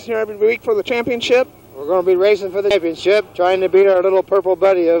going to be racing here every week for the championship? We're going to be racing for the championship, trying to beat our little purple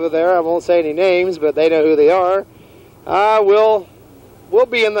buddy over there. I won't say any names, but they know who they are. We'll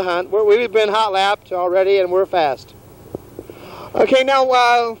be in the hunt. We've been hot lapped already, and we're fast. Okay, now,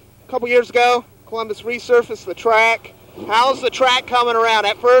 a couple years ago, Columbus resurfaced the track. How's the track coming around?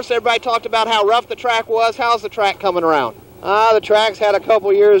 At first, everybody talked about how rough the track was. How's the track coming around? The track's had a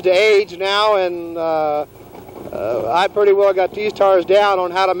couple years to age now, and I pretty well got these tires down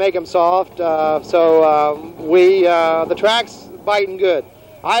on how to make them soft. The track's biting good.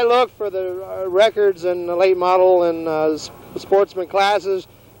 I look for the records in the late model and sportsman classes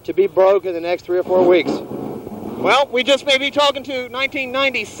to be broke in the next 3 or 4 weeks. Well, we just may be talking to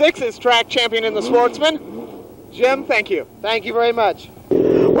 1996's track champion in the Sportsman. Jim, thank you. Thank you very much.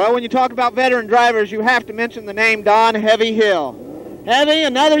 Well, when you talk about veteran drivers, you have to mention the name Don Heavy Hill. Heavy,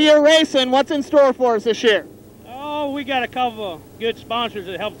 another year racing. What's in store for us this year? Oh, we got a couple of good sponsors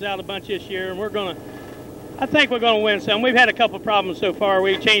that helped us out a bunch this year, and I think we're going to win some. We've had a couple of problems so far.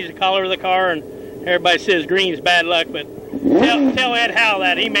 We changed the color of the car, and everybody says green's bad luck, but tell Ed Howell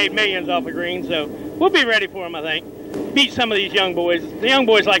that. He made millions off of green, so we'll be ready for him, I think. Beat some of these young boys. The young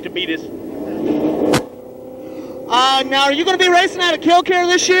boys like to beat us. Now, are you going to be racing out of Killcare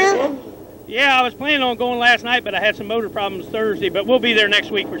this year? Yeah, I was planning on going last night, but I had some motor problems Thursday, but we'll be there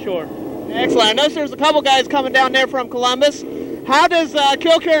next week for sure. Excellent. I noticed there's a couple guys coming down there from Columbus. How does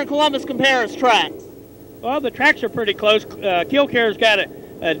Killcare and Columbus compare as tracks? Well, the tracks are pretty close. Killcare's got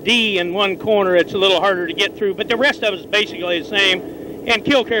a D in one corner. It's a little harder to get through, but the rest of it is basically the same. And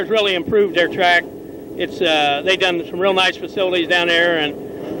Killcare's really improved their track. They've done some real nice facilities down there,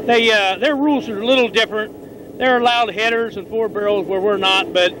 and their rules are a little different. They're allowed headers and 4 barrels where we're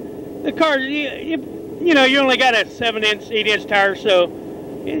not, but the car, you only got a 7-inch, 8-inch tire, so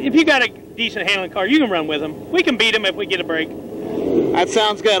if you got a decent handling car, you can run with them. We can beat them if we get a break. That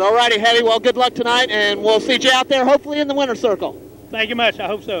sounds good. All righty, Heavy. Well, good luck tonight, and we'll see you out there, hopefully in the winner's circle. Thank you much. I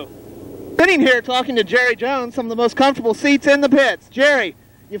hope so. Sitting here talking to Jerry Jones, some of the most comfortable seats in the pits. Jerry,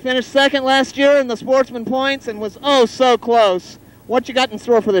 you finished second last year in the Sportsman points and was oh so close. What you got in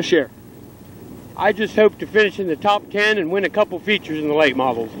store for this year? I just hope to finish in the top 10 and win a couple features in the late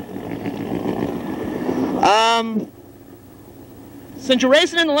models. Since you're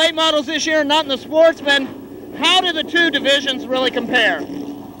racing in the late models this year and not in the Sportsman, how do the two divisions really compare?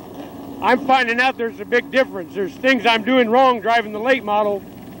 I'm finding out there's a big difference. There's things I'm doing wrong driving the late model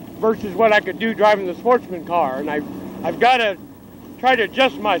versus what I could do driving the Sportsman car, and I've got to try to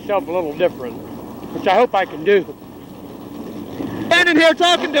adjust myself a little different, which I hope I can do. Standing here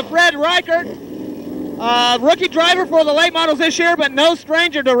talking to Fred Reichert, rookie driver for the late models this year, but no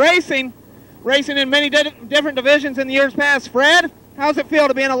stranger to racing in many different divisions in the years past. Fred, how's it feel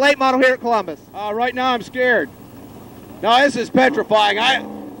to be in a late model here at Columbus? Right now I'm scared. No, this is petrifying.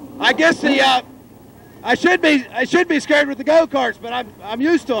 I guess I should be scared with the go-karts, but I'm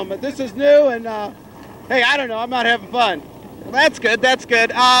used to them. But this is new, and hey, I don't know. I'm not having fun. Well, that's good. That's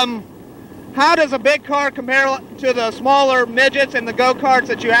good. How does a big car compare to the smaller midgets and the go-karts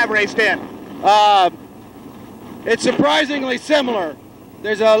that you have raced in? It's surprisingly similar.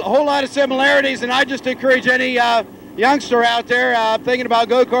 There's a whole lot of similarities, and I just encourage any youngster out there thinking about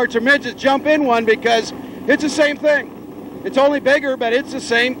go-karts or midgets, jump in one because it's the same thing. It's only bigger, but it's the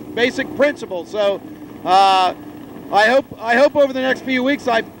same basic principle. So I hope over the next few weeks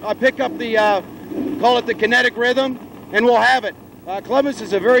I pick up the call it the kinetic rhythm, and we'll have it. Columbus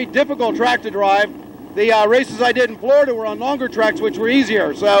is a very difficult track to drive. The races I did in Florida were on longer tracks, which were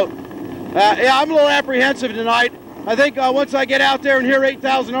easier. So yeah, I'm a little apprehensive tonight. I think once I get out there and hear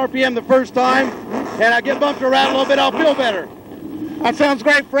 8,000 RPM the first time, and I get bumped around a little bit, I'll feel better. That sounds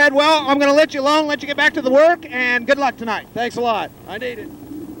great, Fred. Well, I'm going to let you alone, let you get back to the work, and good luck tonight. Thanks a lot. I need it.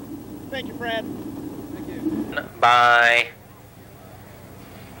 Thank you, Fred. Thank you. By...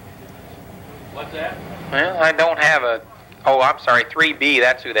 What's that? Well, I don't have a... Oh, I'm sorry, 3B,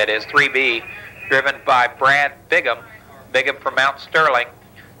 that's who that is. 3B, driven by Brad Bigham. Bigham from Mount Sterling.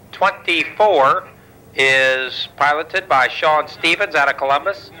 24 is piloted by Sean Stevens out of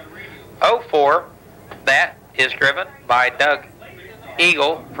Columbus. 04, that is driven by Doug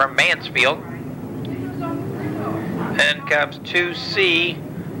Eagle from Mansfield. Then comes 2C,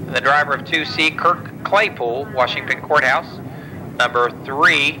 the driver of 2C, Kirk Claypool, Washington Courthouse. Number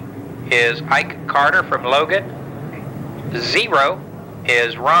 3 is Ike Carter from Logan. 0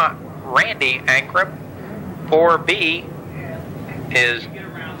 is Randy Ankrum. 4B is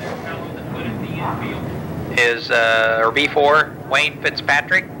or B4, Wayne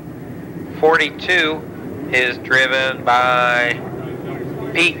Fitzpatrick. 42 is driven by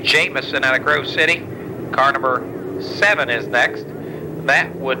Pete Jamison out of Grove City. Car number 7 is next.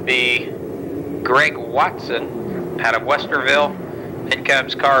 That would be Greg Watson out of Westerville. Then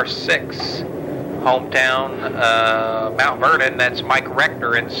comes car 6, hometown Mount Vernon. That's Mike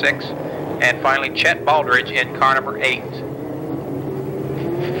Rector in 6. And finally Chet Baldridge in car number 8.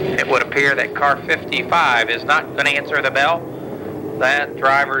 It would appear that car 55 is not going to answer the bell. That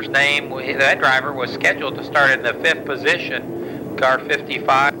driver was scheduled to start in the 5th position. Car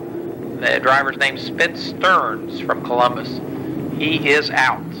 55, the driver's name is Spence Stearns from Columbus. He is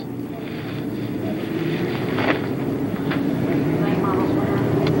out.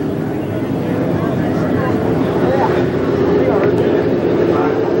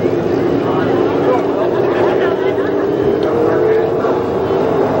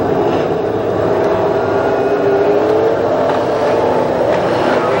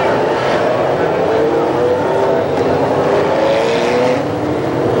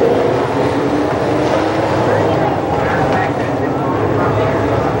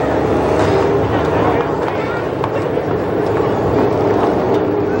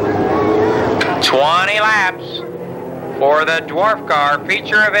 For the Dwarf car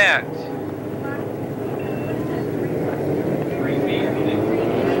feature event.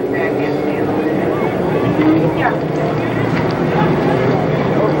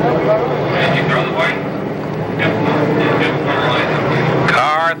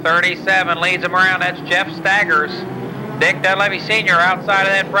 Car 37 leads him around. That's Jeff Staggers. Dick Dunleavy Sr. outside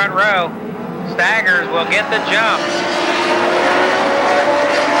of that front row. Staggers will get the jump.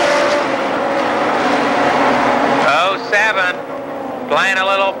 07, playing a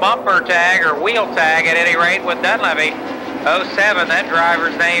little bumper tag or wheel tag at any rate with Dunleavy. 07, that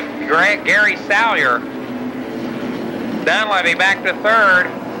driver's name Gary Salyer. Dunleavy back to 3rd.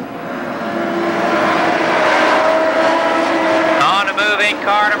 On to move in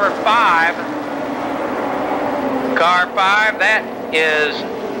car number 5. Car 5, that is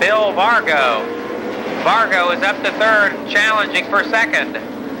Bill Vargo. Vargo is up to third, challenging for second.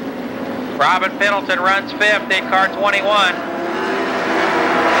 Robin Pennington runs fifth in car 21.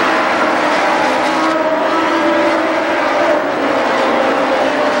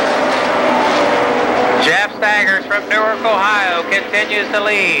 Jeff Staggers from Newark, Ohio continues to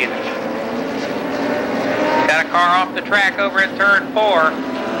lead. Got a car off the track over in turn 4.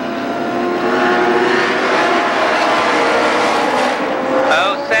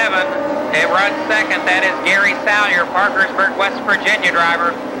 07, it runs second. That is Gary Salyer, Parkersburg, West Virginia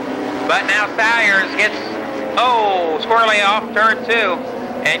driver. But now Salyers gets, squirrely off turn 2.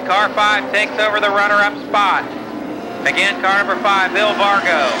 And car 5 takes over the runner-up spot. Again, car number 5, Bill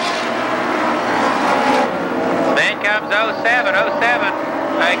Vargo. Then comes 07. 07,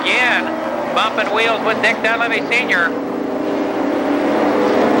 again, bumping wheels with Dick Dunleavy Sr.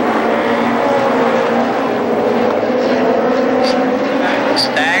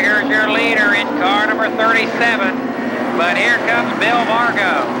 Staggers your leader in car number 37, but here comes Bill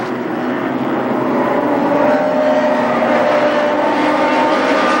Vargo.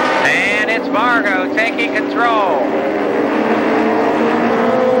 And it's Vargo taking control.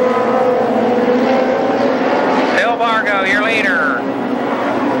 Bill Vargo, your leader.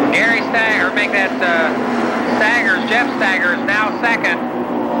 Gary Staggers, Staggers, Jeff Staggers, now second.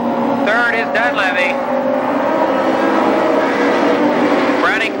 Third is Dunleavy.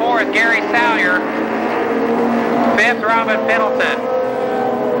 Running fourth, Gary Salyer. Fifth, Robin Pennington.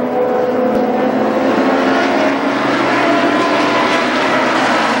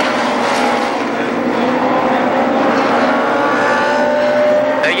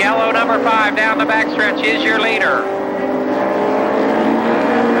 The yellow number 5 down the backstretch is your leader.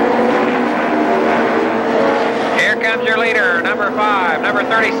 Here comes your leader, number 5. Number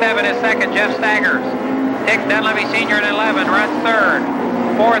 37 is second, Jeff Staggers. Dick Dunleavy Sr. at 11 runs third.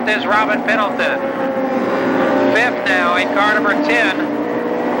 Fourth is Robin Pennington. Fifth now in car number 10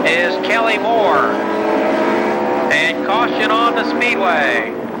 is Kelly Moore. And caution on the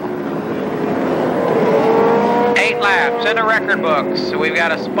Speedway. 8 laps in the record books. So we've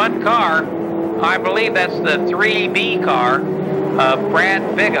got a spun car. I believe that's the 3B car of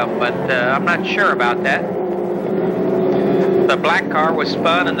Brad Bigham, but I'm not sure about that. The black car was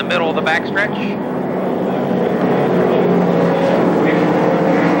spun in the middle of the backstretch.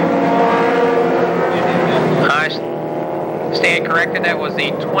 I stand corrected, that was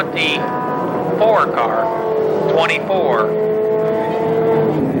the 24 car. 24.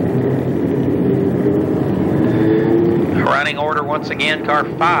 Running order once again, car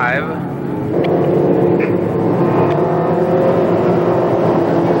 5.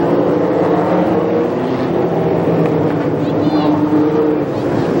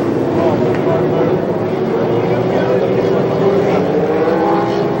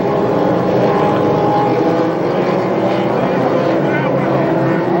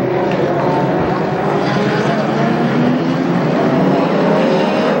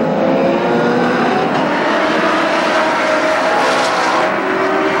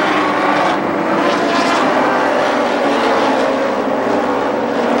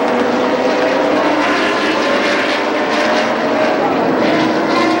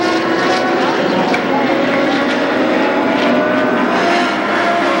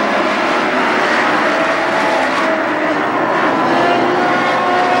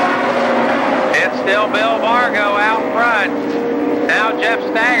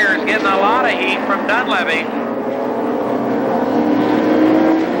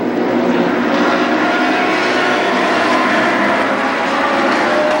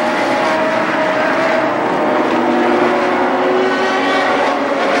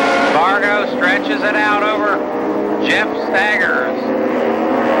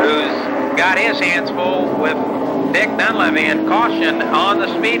 And caution on the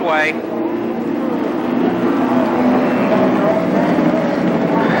Speedway.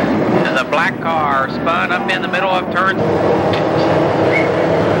 And the black car spun up in the middle of turn.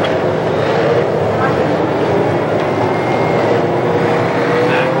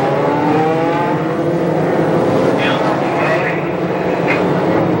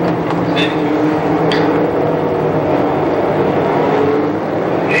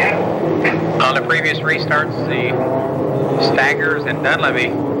 On the previous restarts, the Staggers and Dunleavy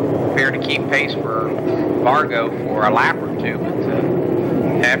appear to keep pace for Vargo for a lap or two, but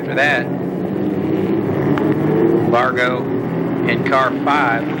after that, Vargo in car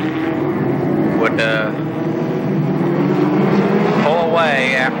 5 would pull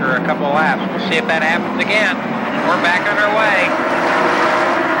away after a couple of laps. We'll see if that happens again. We're back underway.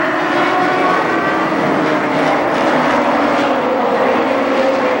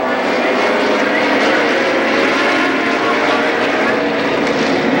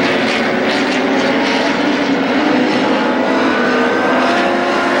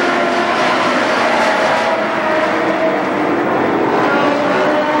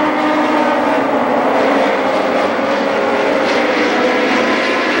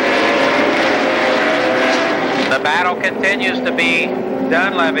 battle continues to be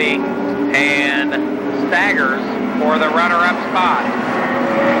Dunleavy and Staggers for the runner-up spot.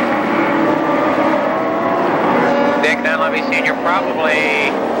 Dick Dunleavy Sr., probably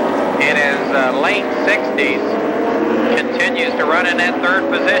in his late 60s, continues to run in that third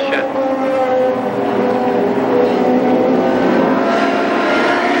position.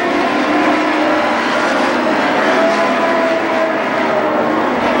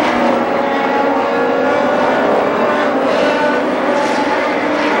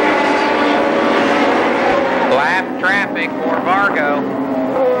 Traffic for Vargo.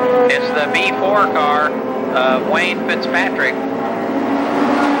 It's the B4 car of Wayne Fitzpatrick.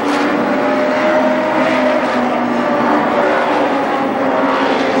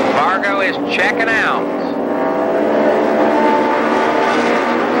 Vargo is checking out.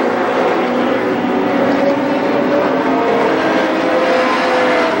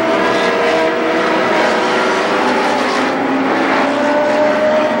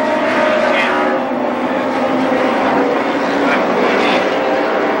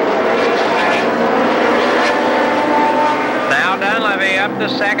 Up to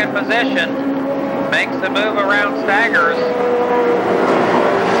second position, makes the move around Staggers.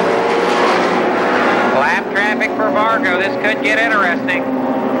 Lap traffic for Vargo. This could get interesting.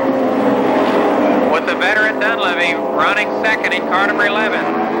 With the veteran Dunleavy running second in car number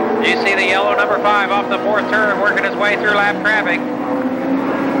 11. You see the yellow number 5 off the fourth turn working his way through lap traffic.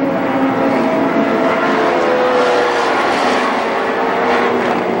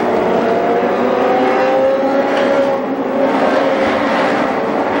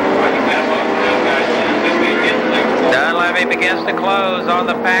 Begins to close on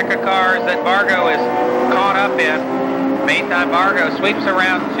the pack of cars that Vargo is caught up in. Meantime, Vargo sweeps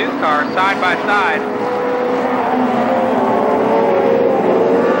around 2 cars side by side.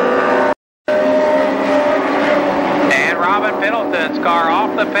 And Robin Pendleton's car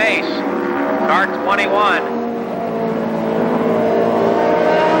off the pace. Car 21.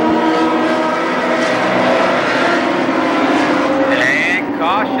 And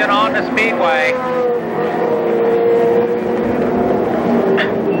caution on the Speedway.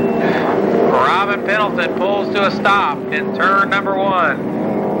 Robin Pendleton pulls to a stop in turn number 1.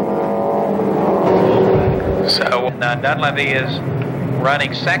 So Dunleavy is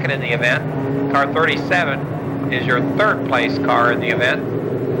running second in the event. Car 37 is your third place car in the event.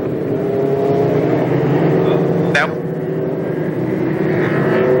 Nope.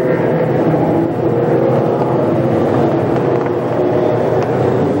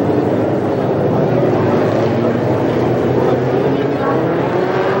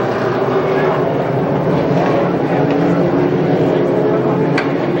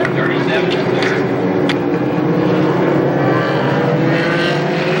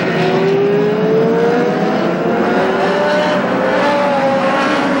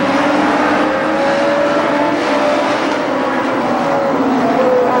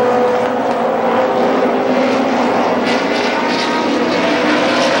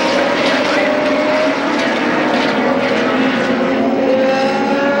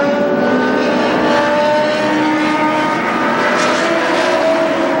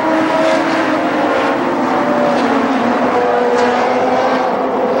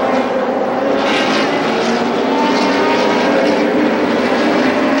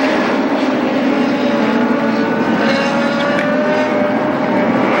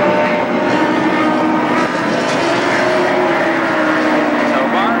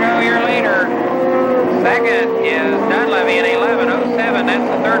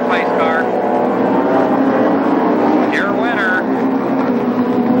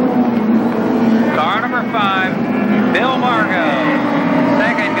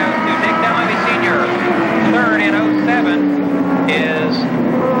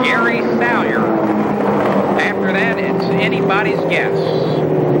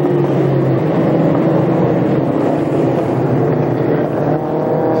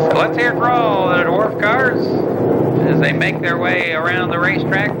 Their way around the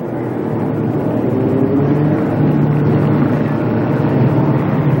racetrack.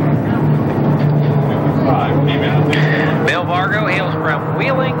 Bill Vargo hails from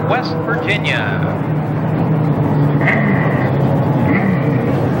Wheeling, West Virginia.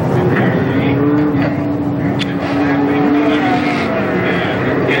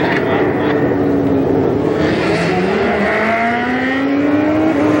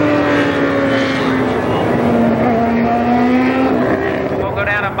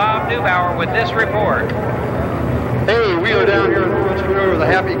 With this report. Hey, we are down here in Louisville with a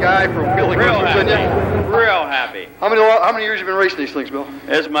happy guy from Wheeling, West Virginia. Real happy. How many years have you been racing these things, Bill?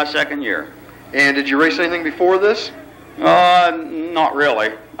 This is my second year. And did you race anything before this? Not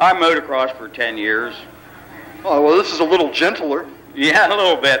really. I motocrossed for 10 years. Oh, well, this is a little gentler. Yeah, a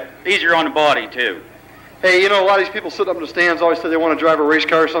little bit. Easier on the body, too. Hey, you know, a lot of these people sit up in the stands always say they want to drive a race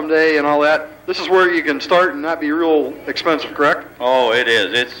car someday and all that. This is where you can start and not be real expensive, correct? Oh, it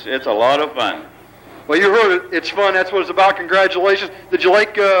is. It's a lot of fun. Well, you heard it. It's fun. That's what it's about. Congratulations. Did you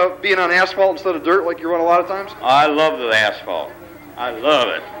like being on asphalt instead of dirt like you run a lot of times? I love the asphalt. I love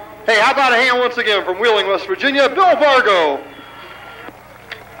it. Hey, how about a hand once again from Wheeling, West Virginia, Bill Vargo.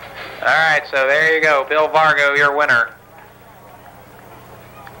 All right, so there you go. Bill Vargo, your winner.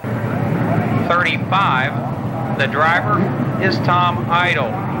 35. The driver is Tom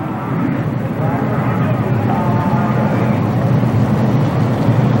Idle.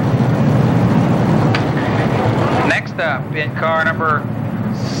 Next up in car number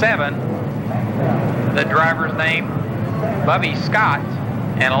 7, the driver's name, Bubby Scott,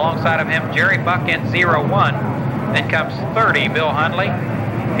 and alongside of him, Jerry Buck in 01. Then comes 30, Bill Hundley,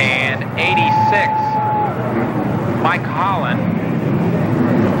 and 86, Mike Holland.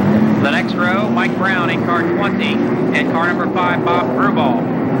 The next row, Mike Brown in car 20, and car number 5, Bob Bruball.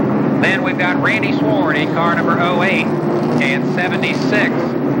 Then we've got Randy Sward in car number 08 and 76.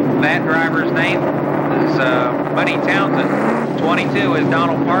 That driver's name is Buddy Townsend. 22 is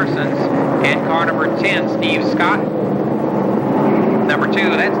Donald Parsons, and car number 10, Steve Scott. Number 2,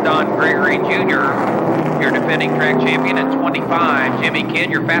 that's Don Gregory Jr., your defending track champion. And 25, Jimmy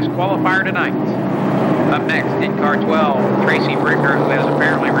Kidd, your fast qualifier tonight. Up next in car 12, Tracy Bricker, who has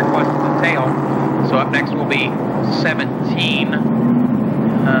apparently requested the tail. So up next will be 17.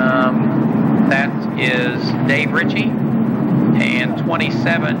 That is Dave Ritchie. And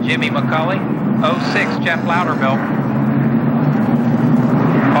 27, Jimmy McCulley. 06, Jeff Loudermilk.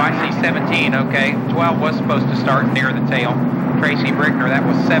 Oh, I see 17. Okay, 12 was supposed to start near the tail. Tracy Brickner, that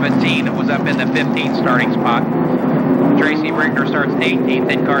was 17. It was up in the 15 starting spot. Tracy Brickner starts 18th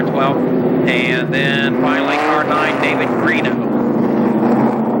in car 12. And then finally car 9, David Greeno.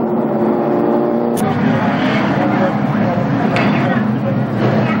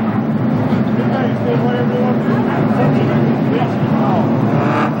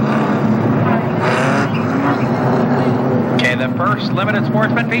 Okay, the first limited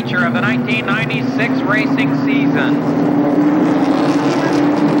sportsman feature of the 1996 racing season.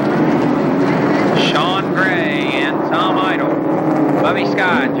 Sean Gray and Tom Idle, Bubby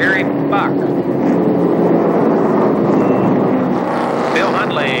Scott, Jerry Buck, Bill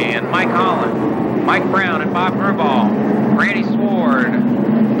Hundley and Mike Holland, Mike Brown and Bob Bruball, Randy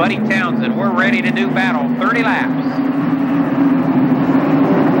Sward, Buddy Townsend. We're ready to do battle. 30 laps.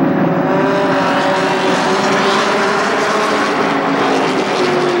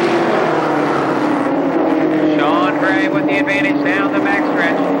 Sean Gray with the advantage down the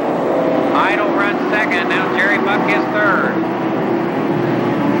backstretch. Idle runs second. Now Jerry Buck is third.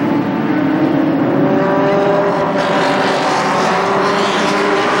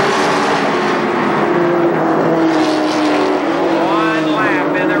 One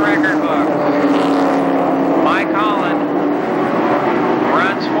lap in the record books. Mike Holland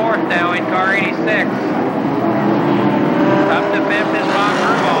runs fourth now in car 86. Up to fifth is Bob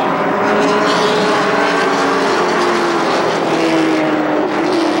Bruball.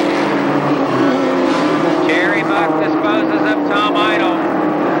 Jerry Buck disposes of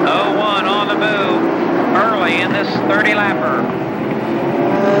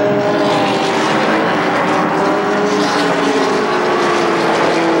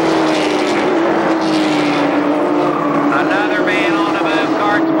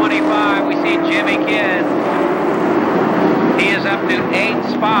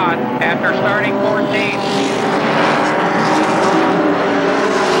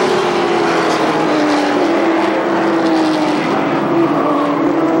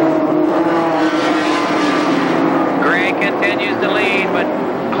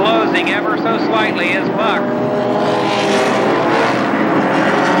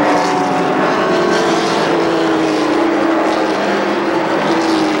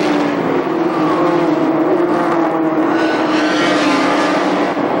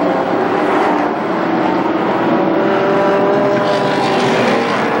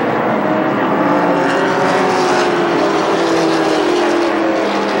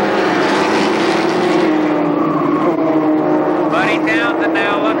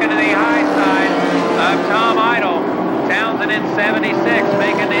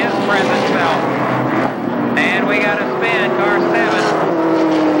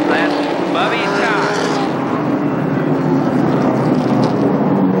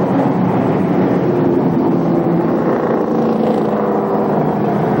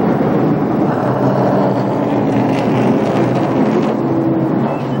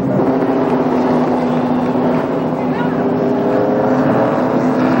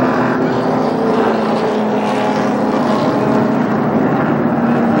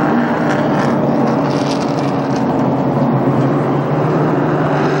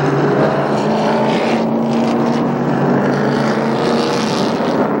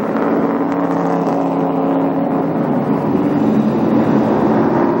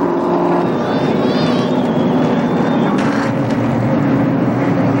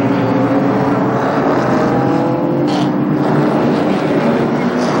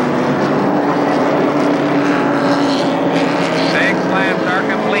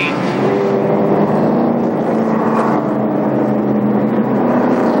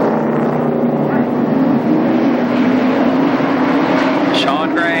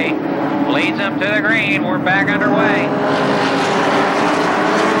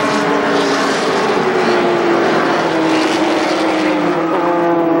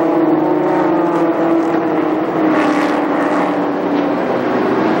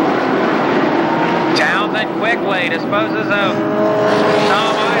disposes of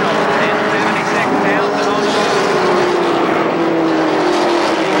Tom Idle and 76 Townsend on the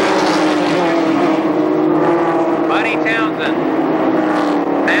move. Buddy Townsend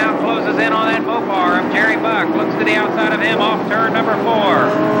now closes in on that Mopar of Jerry Buck. Looks to the outside of him off turn number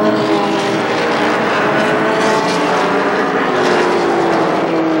 4.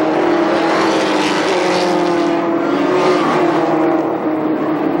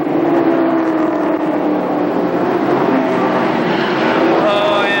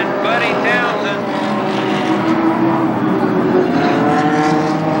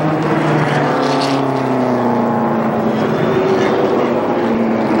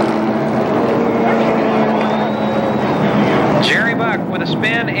 With a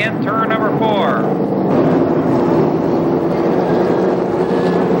spin in turn number 4.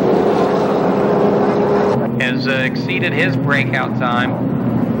 Has exceeded his breakout time.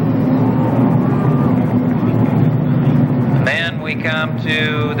 Then we come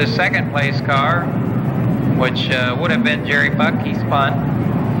to the second place car, which would have been Jerry Buck. He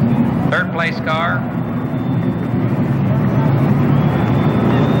spun. Third place car.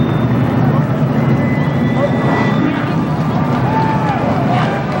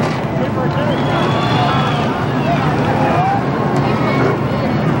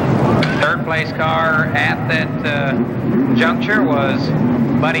 Place car at that juncture was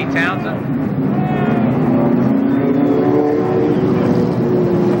Buddy Townsend.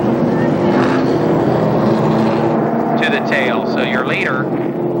 To the tail. So your leader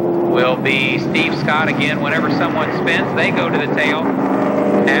will be Steve Scott again. Whenever someone spins, they go to the tail,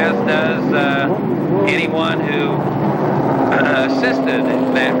 as does anyone who assisted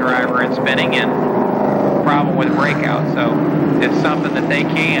that driver in spinning in problem with breakout. So it's something that they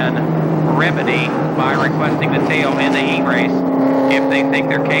can remedy by requesting the tail in the heat race if they think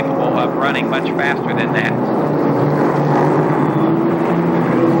they're capable of running much faster than that.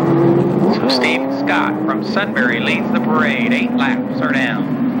 So Steve Scott from Sunbury leads the parade. 8 laps are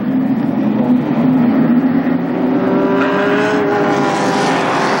down.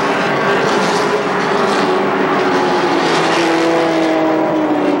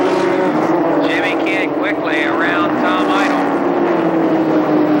 Jimmy Kidd quickly around Tom Idle.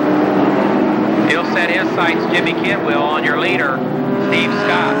 He'll set his sights, Jimmy Kidd will, on your leader, Steve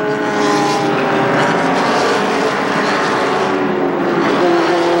Scott.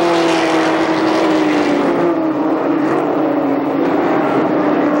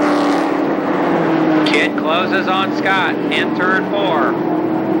 Kidd closes on Scott in turn 4.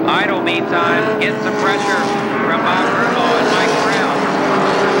 Idle, meantime, gets some pressure from Bob Bruno and Mike Brown.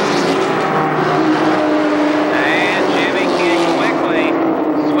 And Jimmy Kidd quickly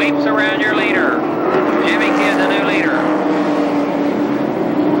sweeps around your leader. Jimmy Kidd, the new leader.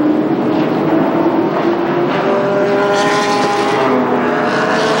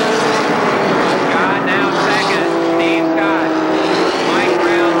 Scott now second. Steve Scott. Mike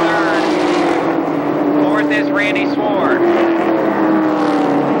Brown third. Fourth is Randy Sword.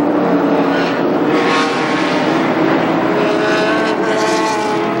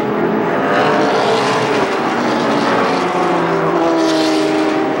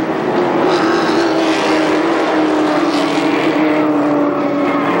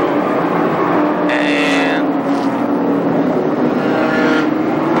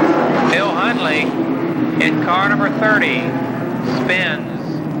 In car number 30, spins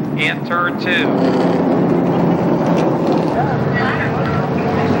in turn 2.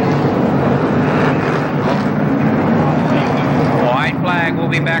 White flag will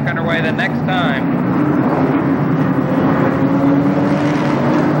be back underway the next time.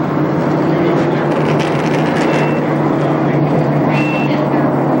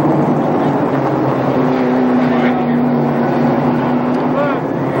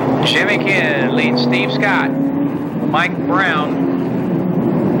 Jimmy Kidd leads Steve Scott, Mike Brown,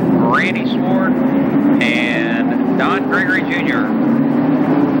 Randy Sword, and Don Gregory Jr.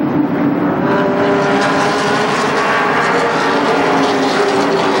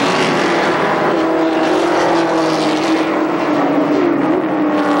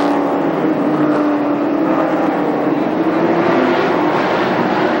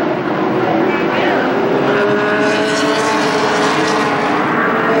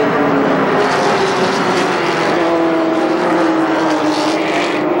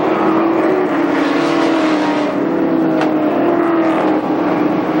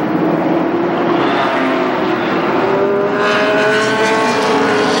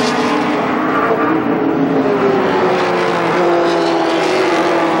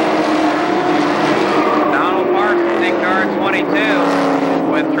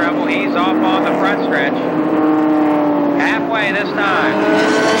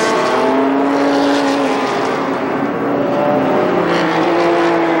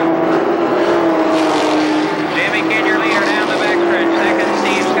 Jimmy Kidd, your leader down the backstretch. Second,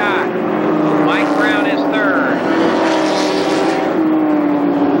 Steve Scott. Mike Brown is third.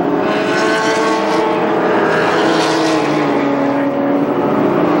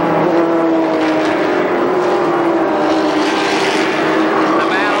 The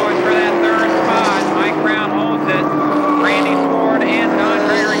battle is for that third spot. Mike Brown holds it. Randy Sword and Don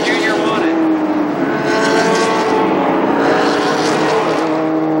Gregory Jr. won it.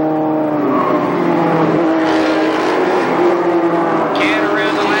 Kidd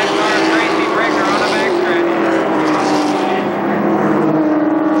around the last car, Tracy Bricker on the backstretch.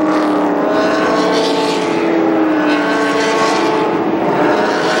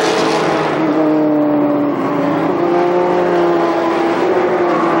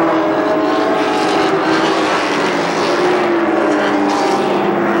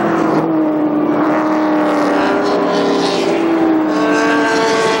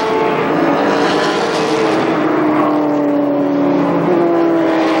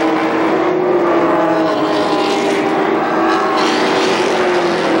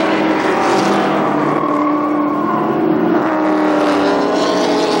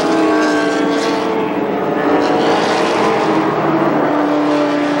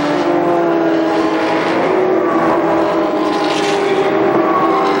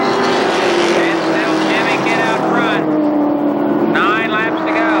 And still Jimmy Kidd out front. 9 laps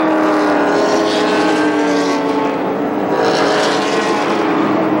to go.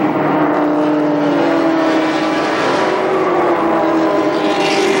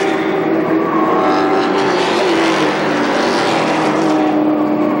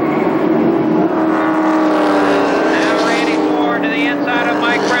 Now Randy Ford to the inside of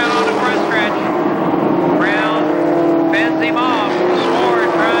Mike Brown on the front stretch. Brown fends him off. Sword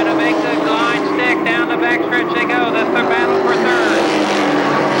trying to make the line stick. Down the backstretch they go. That's the battle for third.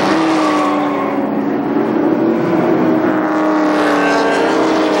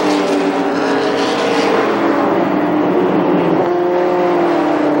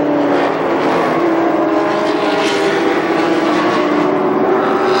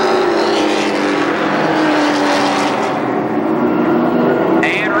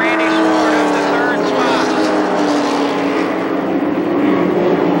 And Randy Sword up the third spot.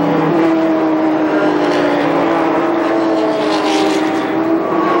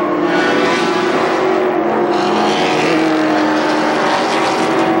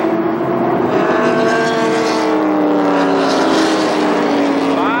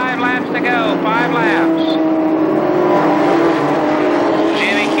 Five laps to go. 5 laps.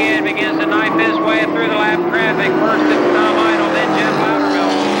 Jimmy Kidd begins to knife his way through the lap traffic. First it's Tom Idle, then Jeff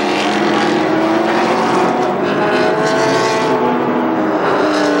Loudermilk.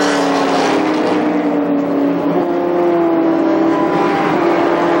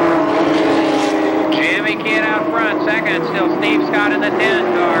 Jimmy Kidd out front. Second, still Steve Scott in the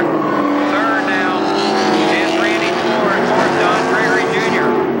 10 car. Third now is Randy Ford. Fourth, Don Gregory Jr.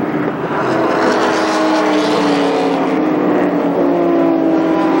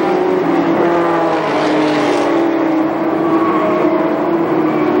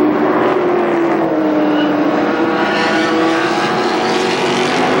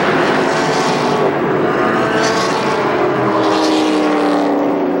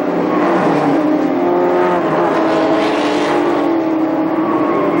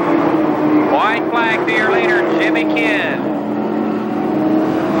 White flag to your leader, Jimmy Kidd.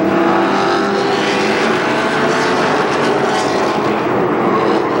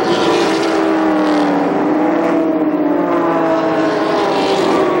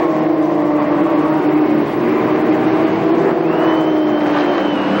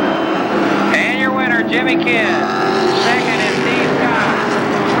 And your winner, Jimmy Kidd. Second is Steve Scott.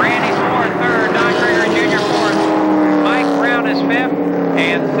 Randy Sword third. Don Gregory Jr. fourth. Mike Brown is fifth.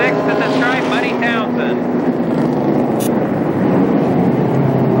 And sixth at the stripe, Buddy Townsend.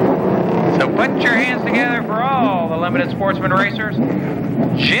 So put your hands together for all the limited sportsman racers.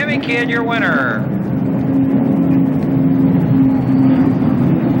 Jimmy Kidd, your winner.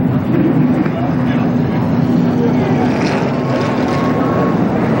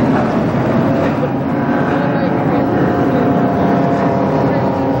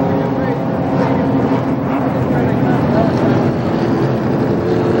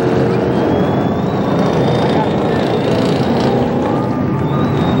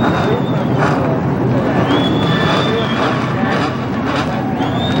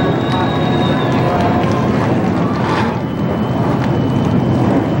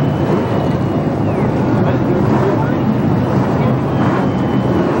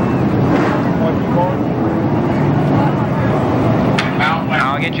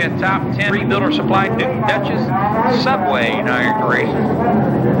 get you a top 10 rebuilder supplied Newton Dutchess Subway inauguration.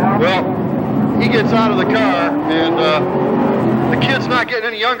 Well, he gets out of the car, and the kid's not getting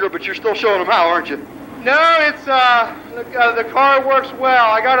any younger, but you're still showing him how, aren't you? No, it's the car works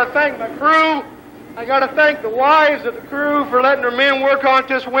well. I got to thank my crew. I got to thank the wives of the crew for letting their men work on it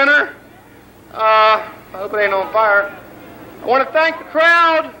this winter. I hope it ain't on fire. I want to thank the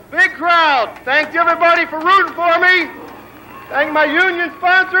crowd, big crowd. Thanks everybody for rooting for me. Thank my union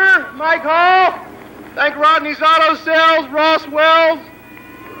sponsor, Mike Hall. Thank Rodney's Auto Sales, Ross Wells,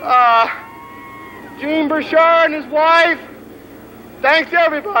 Gene Burchard and his wife. Thanks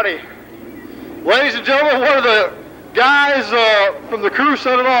everybody. Ladies and gentlemen, one of the guys from the crew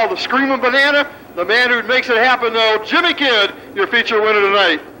said it all, the Screaming Banana, the man who makes it happen, Jimmy Kidd, your feature winner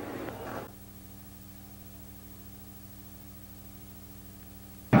tonight.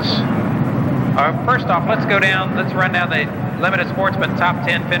 First off, let's run down the Limited Sportsman top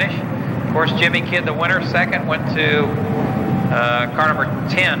 10 finish. Of course, Jimmy Kidd, the winner. Second went to car number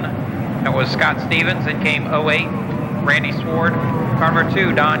 10. That was Scott Stevens, and came 08, Randy Sword. Car number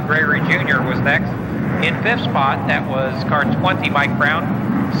 2, Don Gregory Jr. was next. In 5th spot, that was car 20, Mike Brown.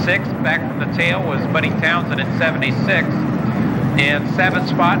 6th, back from the tail, was Buddy Townsend in 76. In 7th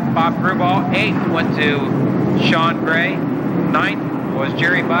spot, Bob Gruball. 8th went to Sean Gray. 9th was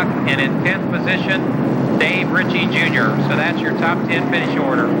Jerry Buck, and in 10th position, Dave Ritchie Jr. So that's your top 10 finish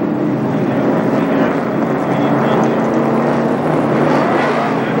order.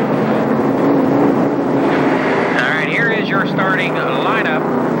 All right, here is your starting lineup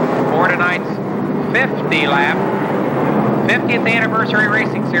for tonight's 50 lap 50th Anniversary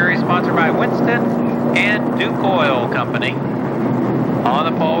Racing Series, sponsored by Winston and Duke Oil Company. On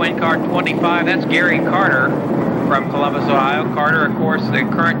the pole in car 25, that's Gary Carter from Columbus, Ohio. Carter, of course, the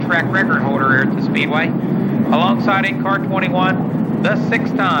current track record holder here at the Speedway. Alongside in car 21, the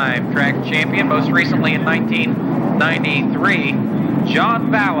 6-time track champion, most recently in 1993, John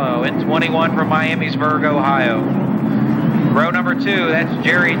Vallow in 21 from Miamisburg, Ohio. Row number 2, that's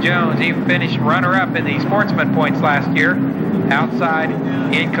Jerry Jones. He finished runner-up in the Sportsman points last year. Outside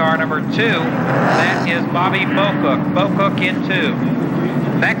in car number 2, that is Bobby Bocook. Bocook in 2.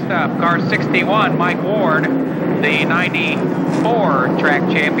 Next up, car 61, Mike Ward, the 94 track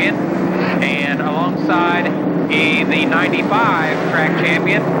champion, and alongside the 95 track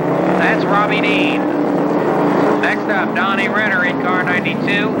champion, that's Robbie Dean. Next up, Donnie Renner in car 92,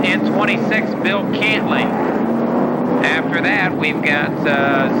 and 26, Bill Cantley. After that, we've got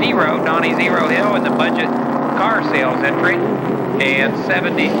Donnie Zero Hill in the budget car sales entry, and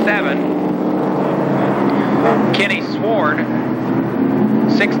 77, Kenny Sword.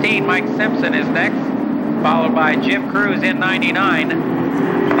 16, Mike Simpson is next, followed by Jim Cruz in 99.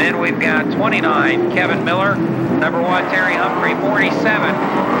 Then we've got 29, Kevin Miller. Number 1, Terry Humphrey. 47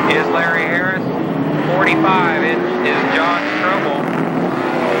 is Larry Harris. 45 is John Strobel.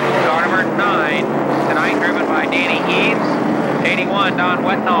 Car number 9, tonight driven by Danny Eves. 81, Don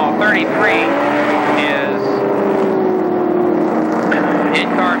Wetnall. 33 is in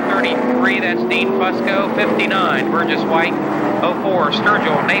car 33, that's Dean Fusco. 59, Burgess White. 04,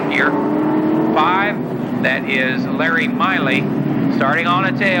 Sturgill Napier. 5, that is Larry Miley. Starting on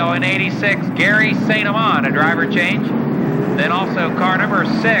the tail in 86, Gary St. Amand, a driver change. Then also car number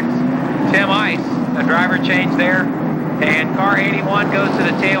 6, Tim Ice, a driver change there. And car 81 goes to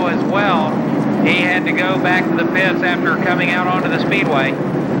the tail as well. He had to go back to the pits after coming out onto the Speedway.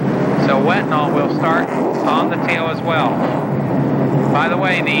 So Wetnall will start on the tail as well. By the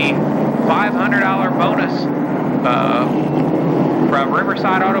way, the $500 bonus from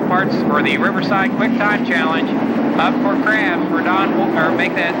Riverside Auto Parts for the Riverside Quick Time Challenge up for grabs for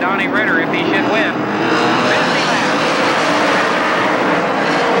make that Donnie Renner if he should win. 50 laps.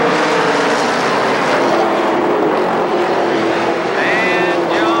 And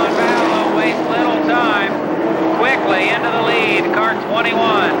John Vallow wastes little time. Quickly into the lead, car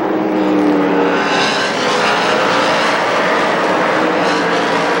 21.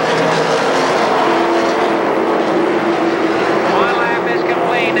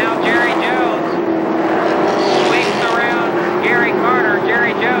 Now Jerry Jones sweeps around Gary Carter.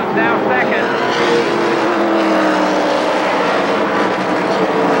 Jerry Jones now second.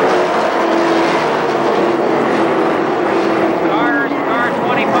 Carter's car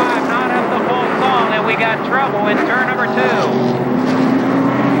 25 not up the full song, and we got trouble in turn number 2.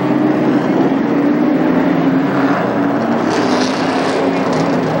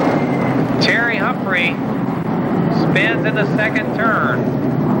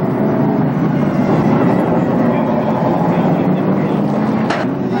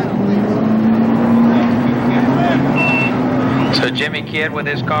 Jimmy Kidd with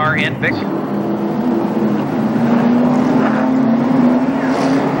his car in victory.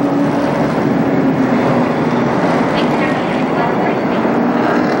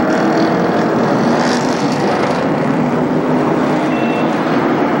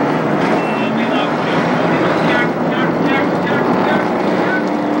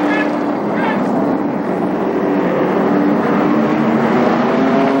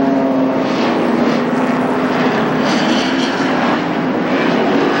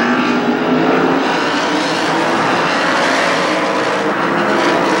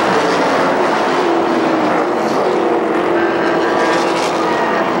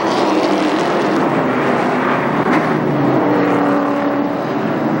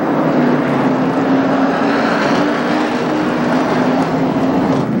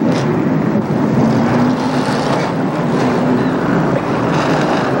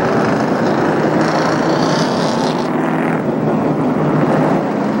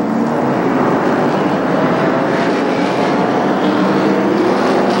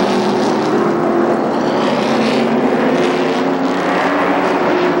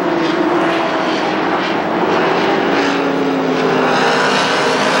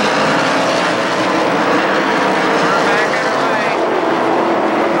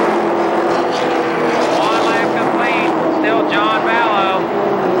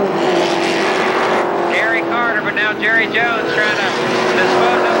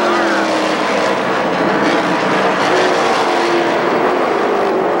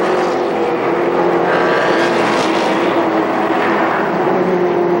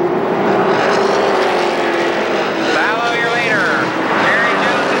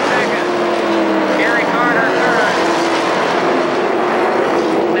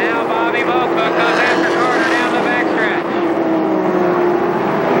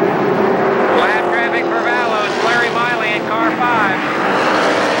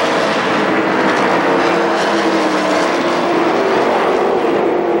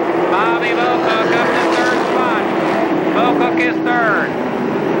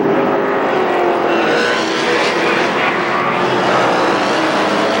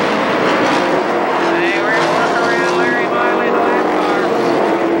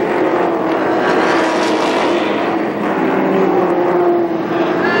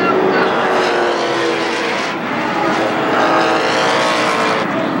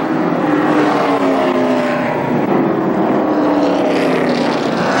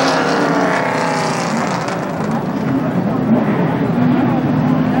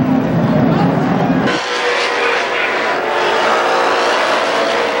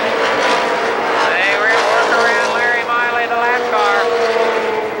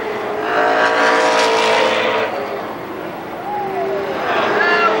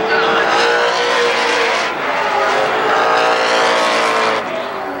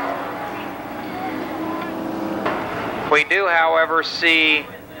 We do, however, see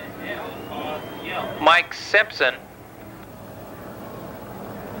Mike Simpson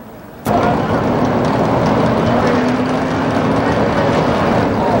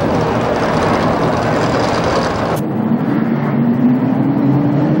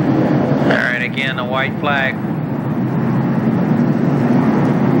again, the white flag.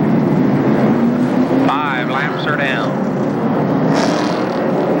 5 laps are down.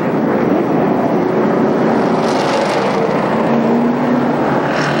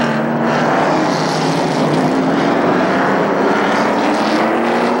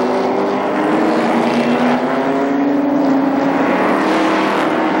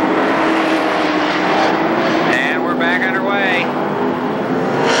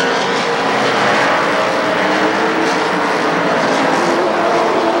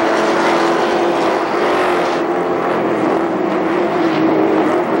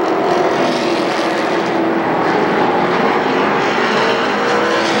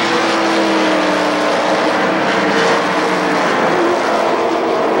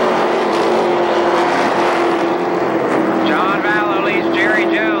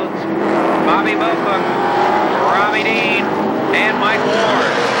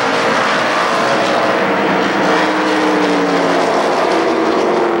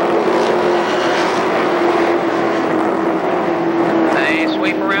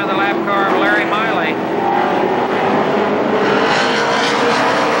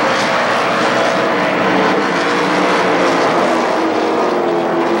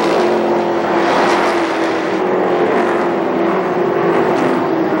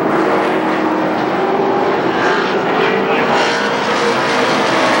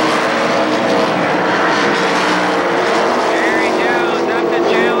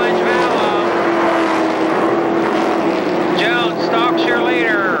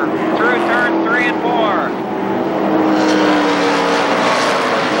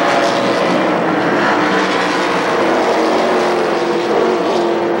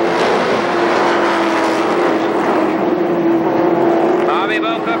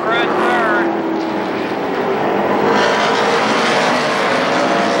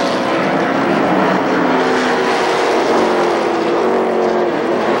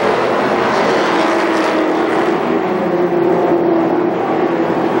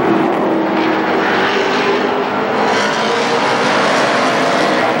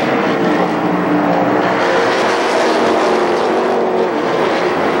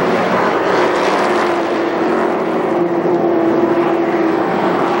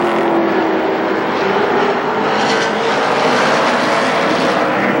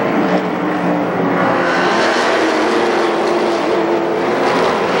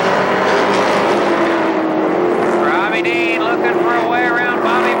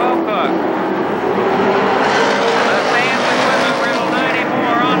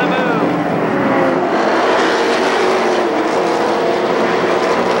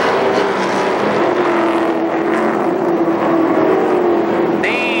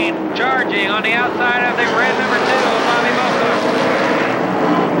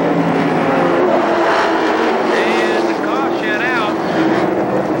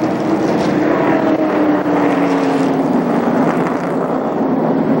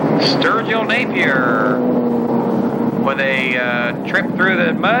 Napier with a trip through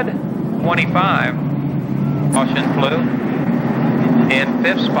the mud, 25. Caution flew. In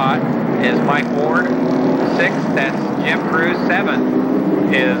 5th spot is Mike Ward. 6th, that's Jim Cruz.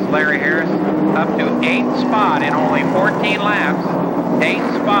 7th is Larry Harris. Up to 8th spot in only 14 laps.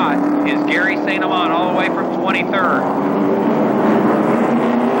 8th spot is Gary St. Amant, all the way from 23rd.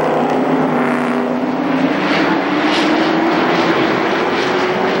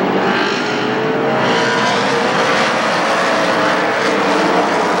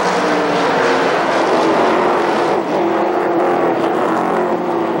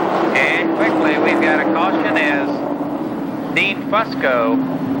 Dean Fusco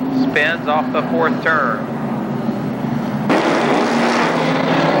spins off the 4th turn.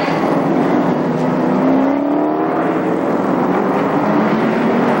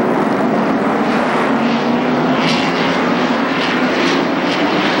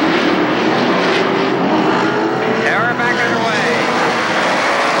 Now we're back underway.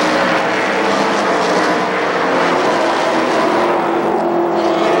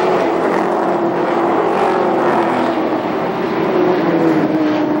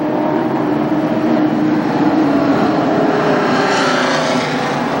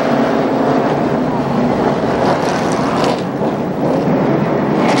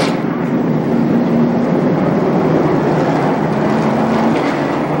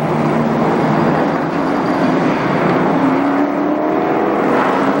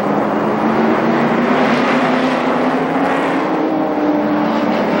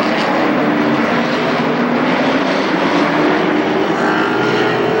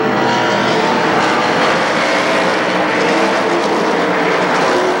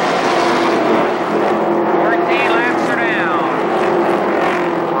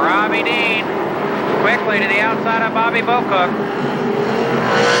 To the outside of Bobby Bocook.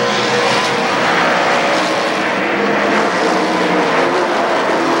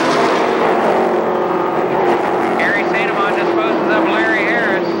 Gary St. Amant disposes of Larry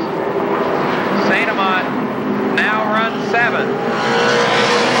Harris. St. Amant now runs 7th.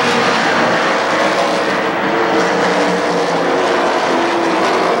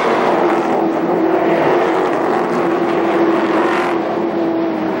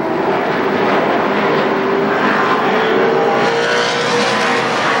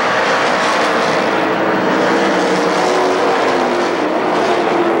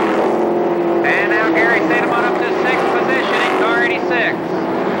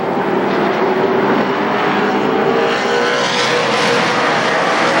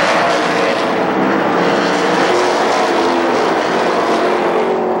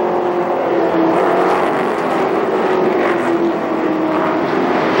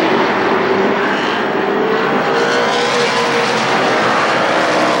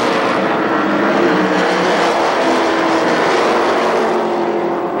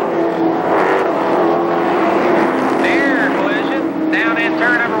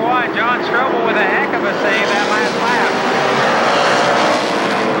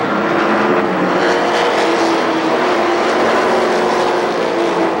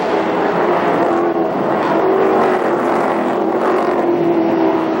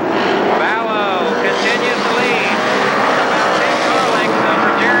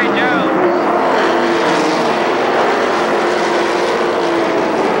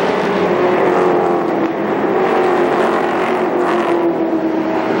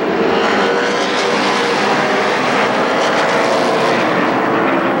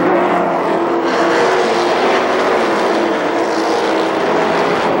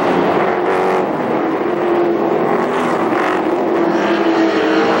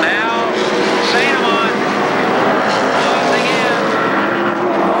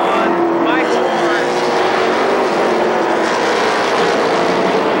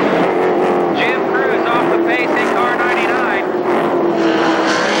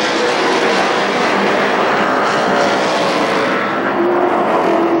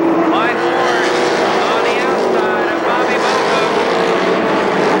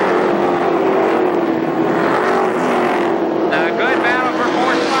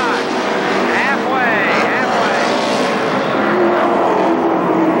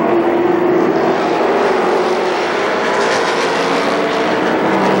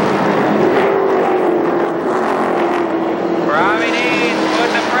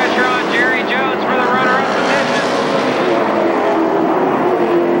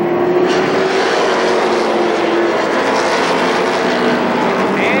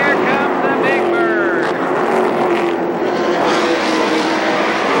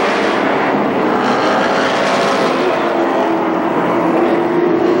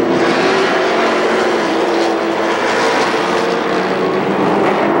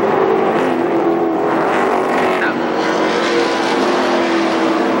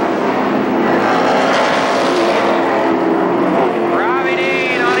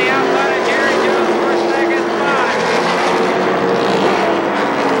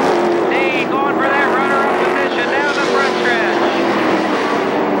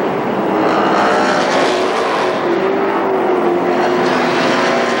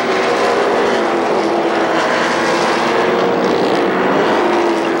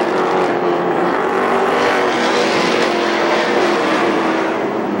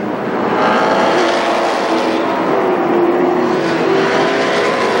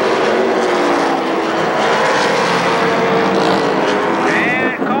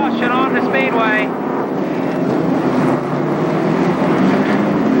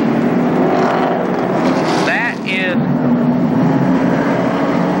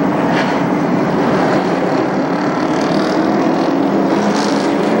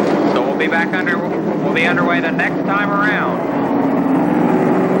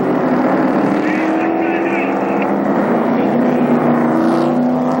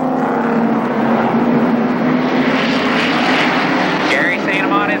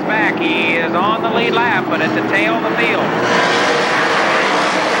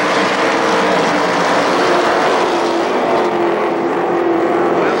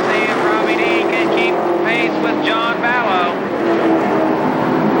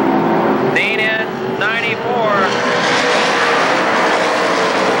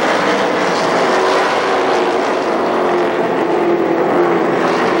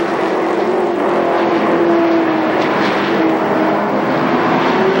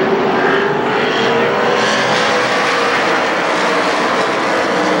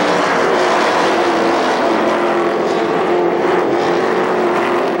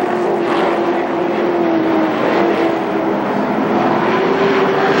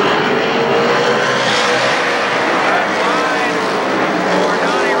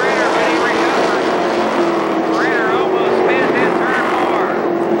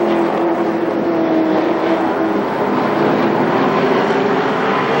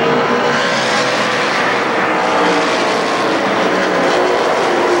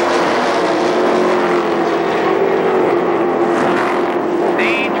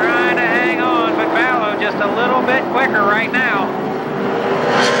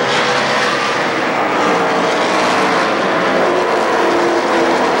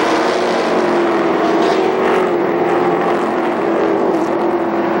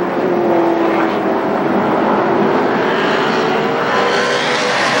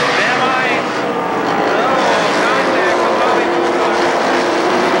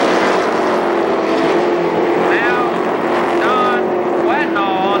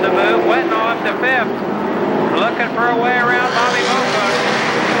 looking for a way around Bobby Boca.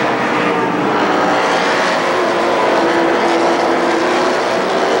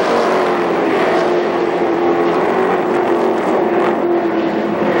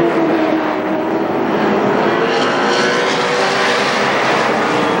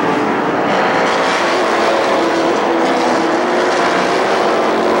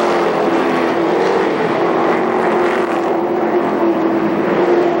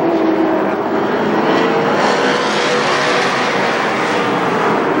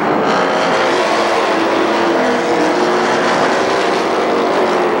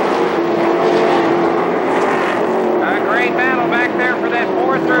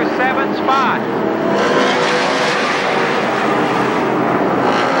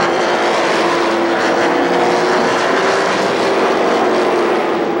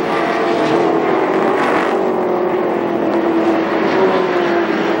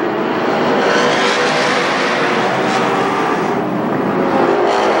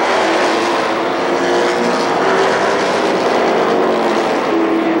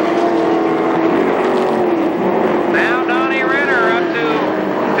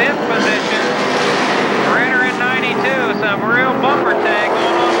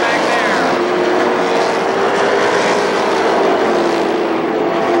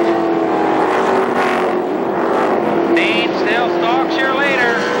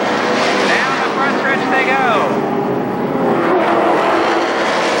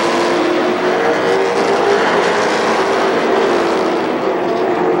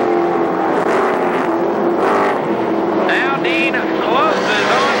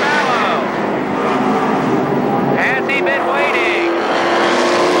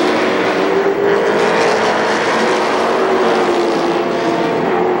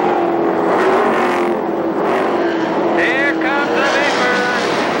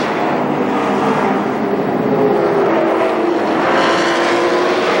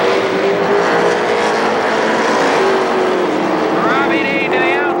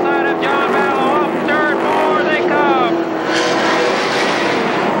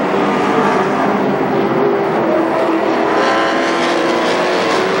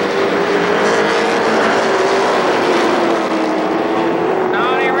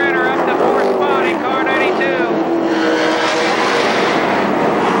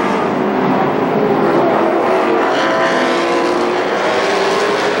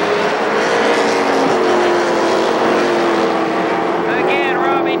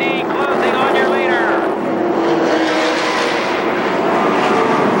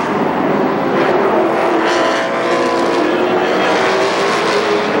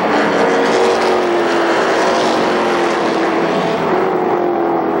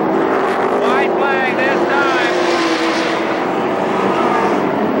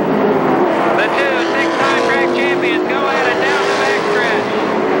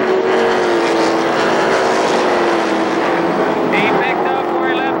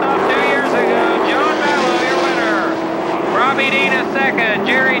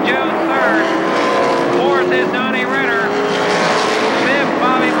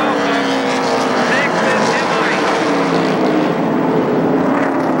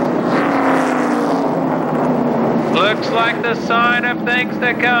 Things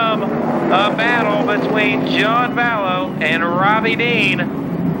to come, a battle between John Vallow and Robbie Dean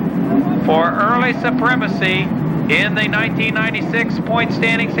for early supremacy in the 1996 point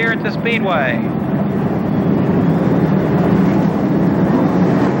standings here at the Speedway.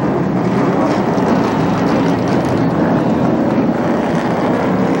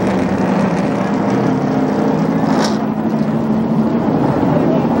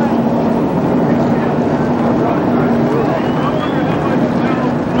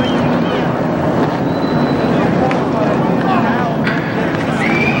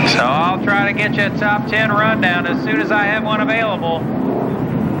 Get you a top 10 rundown as soon as I have one available.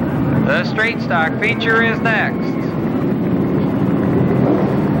 The street stock feature is next.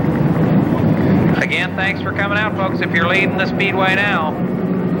 Again, thanks for coming out, folks, if you're leading the Speedway now.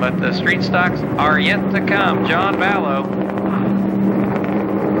 But the street stocks are yet to come. John Vallow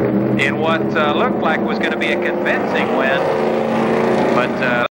in what looked like was going to be a convincing win.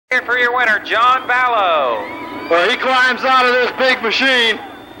 But here for your winner, John Vallow. Well, he climbs out of this big machine.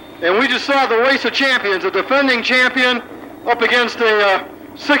 And we just saw the race of champions, a defending champion up against a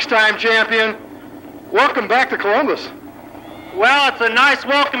six-time champion. Welcome back to Columbus. Well, it's a nice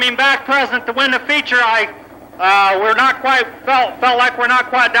welcoming back present to win the feature. We're not quite felt like we're not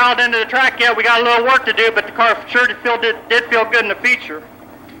quite dialed into the track yet. We got a little work to do, but the car sure did feel good in the feature.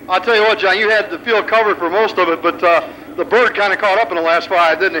 I'll tell you what, John, you had the field covered for most of it, but the bird kind of caught up in the last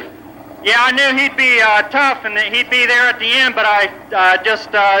five, didn't he? Yeah, I knew he'd be tough and that he'd be there at the end, but I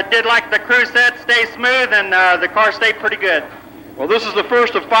just did like the crew said, stay smooth, and the car stayed pretty good. Well, this is the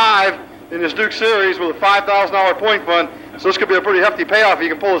first of 5 in this Duke Series with a $5,000 point fund, so this could be a pretty hefty payoff if you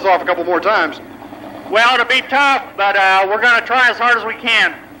can pull this off a couple more times. Well, it'll be tough, but we're going to try as hard as we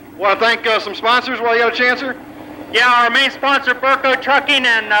can. Want to thank some sponsors while you got a chance here? Yeah, our main sponsor, Burco Trucking,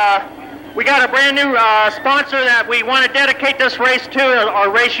 and we got a brand new sponsor that we want to dedicate this race to, our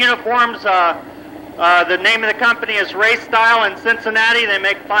race uniforms. The name of the company is Race Style in Cincinnati. They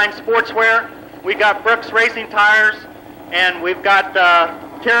make fine sportswear. We got Brooks Racing Tires, and we've got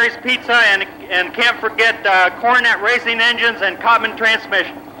Terry's Pizza, and can't forget Coronet Racing Engines and Cobman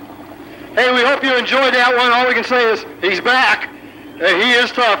Transmission. Hey, we hope you enjoyed that one. All we can say is he's back, and he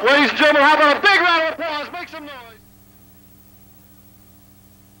is tough. Ladies and gentlemen, how about a big round of applause? Make some noise.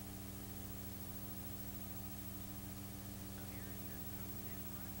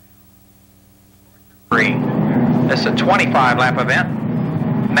 This is a 25-lap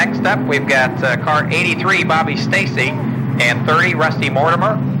event. Next up, we've got car 83, Bobby Stacy, and 30, Rusty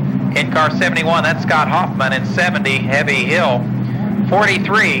Mortimer. In car 71, that's Scott Hoffman, and 70, Heavy Hill.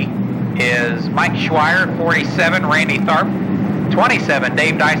 43 is Mike Schweier, 47, Randy Tharp, 27,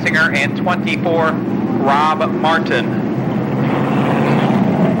 Dave Dysinger, and 24, Rob Martin.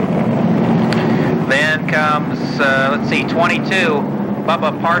 Then comes, let's see, 22,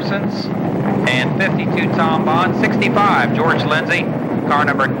 Bubba Parsons, and 52, Tom Bond. 65, George Lindsay. Car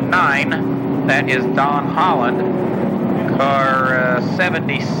number 9, that is Don Holland. Car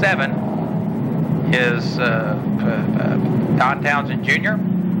 77 is Don Townsend Jr.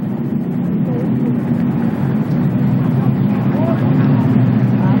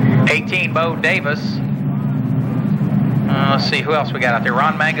 Bo Davis. Let's see who else we got out there.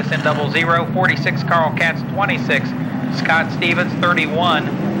 Ron Mangus in 00. 46, Carl Katz. 26, Scott Stevens. 31,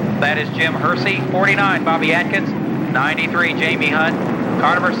 that is Jim Hersey. 49, Bobby Atkins. 93, Jamie Hunt.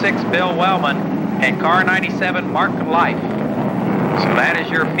 Car number 6, Bill Wellman. And car 97, Mark Life. So that is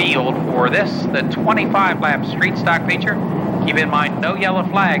your field for this, the 25-lap street stock feature. Keep in mind, no yellow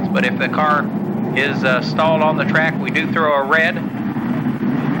flags, but if the car is stalled on the track, we do throw a red.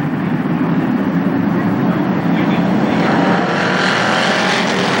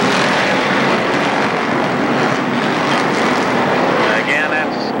 Again,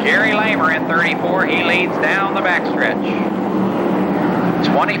 that's Gary Lamer in 34. He leads down the backstretch.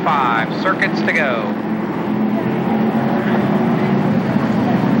 25 circuits to go.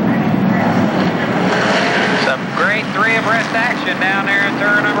 Some great three abreast action down there in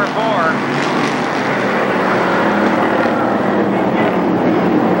turn number 4.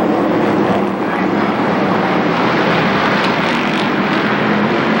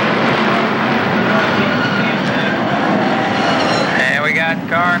 And we got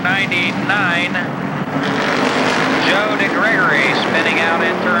car 99, Joe DeGregory, spinning out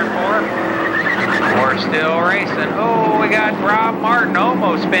in turn 4. We're still racing. Oh, we got Rob Martin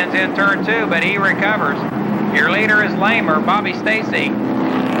almost spins in turn 2, but he recovers. Your leader is Lamer, Bobby Stacy.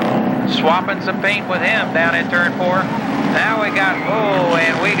 Swapping some paint with him down in turn 4. Now we got, oh,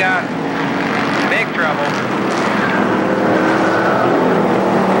 and we got big trouble.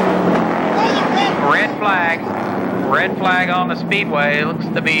 Red flag. Red flag on the Speedway. It looks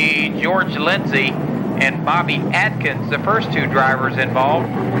to be George Lindsay and Bobby Atkins, the first 2 drivers involved.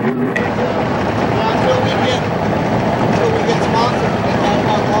 Until we get sponsored, we get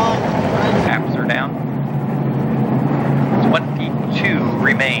that long. Taps are down. 22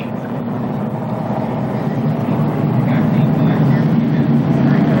 remain.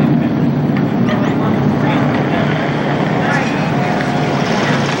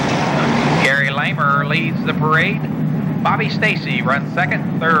 Gary Lamer leads the parade. Bobby Stacy runs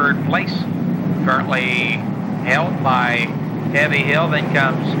second. Third place currently held by Heavy Hill. Then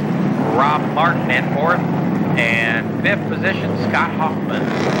comes Rob Martin in 4th. And 5th position, Scott Hoffman.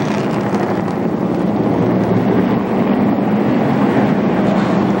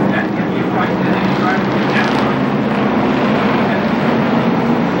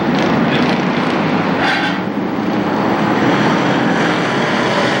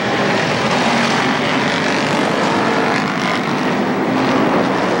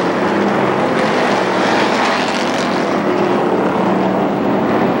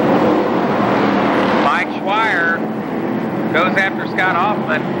 Goes after Scott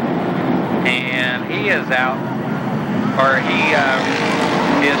Hoffman, and he is out, or he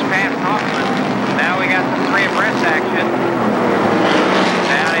is past Hoffman. Now we got the 3 abreast action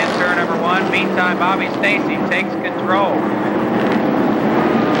down in turn number 1. Meantime, Bobby Stacy takes control.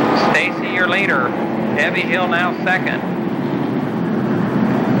 Stacy, your leader. Heavy Hill now second.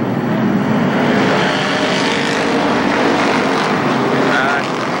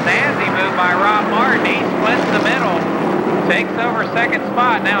 takes over second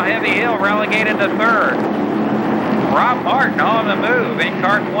spot. Now Heavy Hill relegated to third. Rob Martin on the move in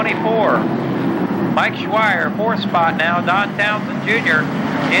car 24. Mike Schweier, fourth spot now. Don Townsend Jr.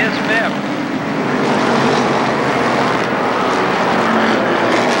 is fifth.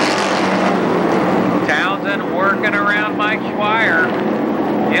 Townsend working around Mike Schweier.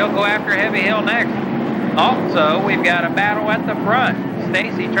 He'll go after Heavy Hill next. Also, we've got a battle at the front.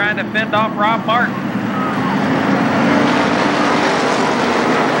 Stacy trying to fend off Rob Martin.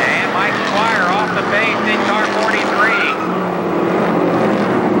 And Mike Schweier off the pace in car 43.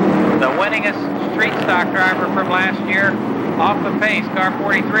 The winningest street stock driver from last year off the pace, car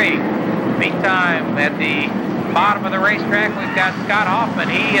 43. Meantime, at the bottom of the racetrack, we've got Scott Hoffman.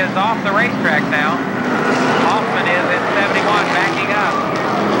 He is off the racetrack now. Hoffman is in 71, backing up.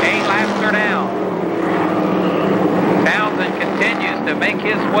 8 laps are down. Townsend continues to make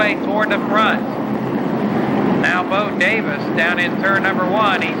his way toward the front. Now Bo Davis down in turn number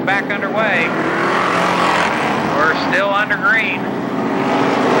 1. He's back underway. We're still under green.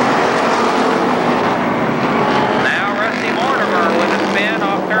 Now Rusty Mortimer with a spin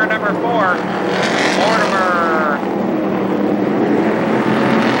off turn number 4. Mortimer.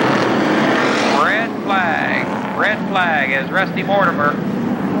 Red flag. Red flag as Rusty Mortimer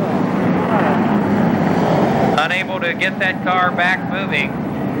unable to get that car back moving.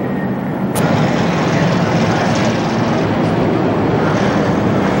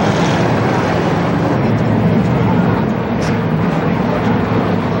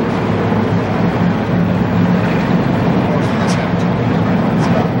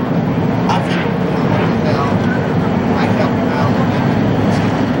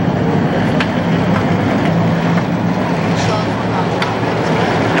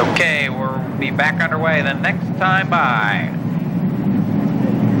 Back underway the next time by.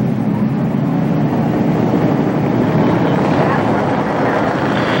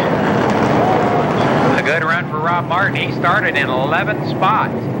 A good run for Rob Martin. He started in 11th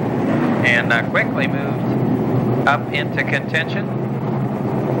spot and quickly moved up into contention.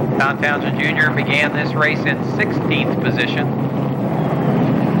 Don Townsend Jr. began this race in 16th position.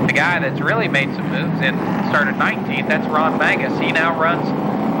 The guy that's really made some moves and started 19th, that's Ron Mangus. He now runs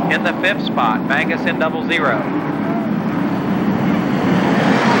in the 5th spot. Mangus in 00.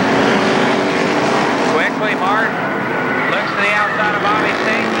 Quickly, Martin looks to the outside of Bobby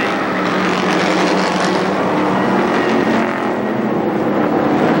Stacy.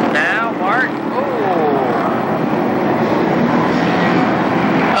 Now Martin.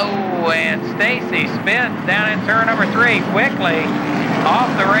 Oh, and Stacy spins down in turn number 3 quickly off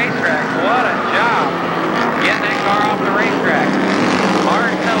the racetrack. What a job getting that car off the racetrack.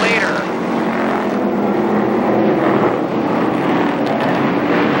 Martin the leader.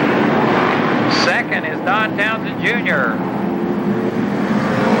 Second is Don Townsend Jr.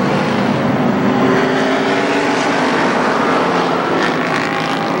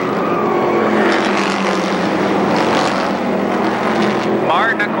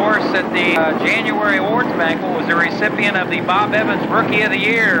 Martin, of course, at the January awards banquet was the recipient of the Bob Evans Rookie of the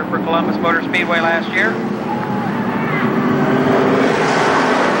Year for Columbus Motor Speedway last year.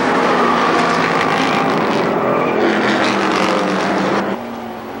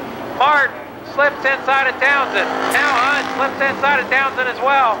 Martin slips inside of Townsend. Now Hunt slips inside of Townsend as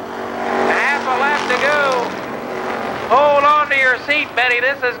well. Half a lap to go. Hold on to your seat, Betty.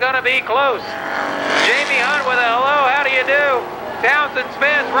 This is going to be close. Jamie Hunt with a hello, how do you do? Townsend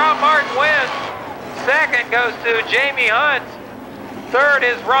spins. Rob Martin wins. Second goes to Jamie Hunt. Third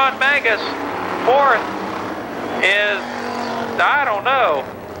is Ron Mangus. Fourth is, I don't know.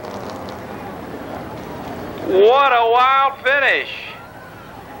 What a wild finish.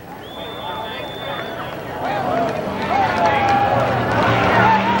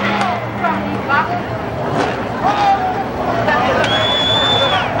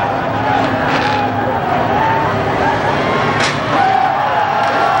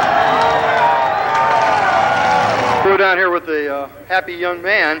 We're down here with a happy young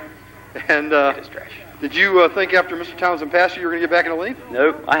man, and did you think after Mr. Townsend passed you were going to get back in the lead?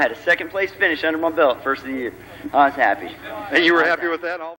 Nope, I had a second place finish under my belt first of the year. I was happy. And you were happy with that?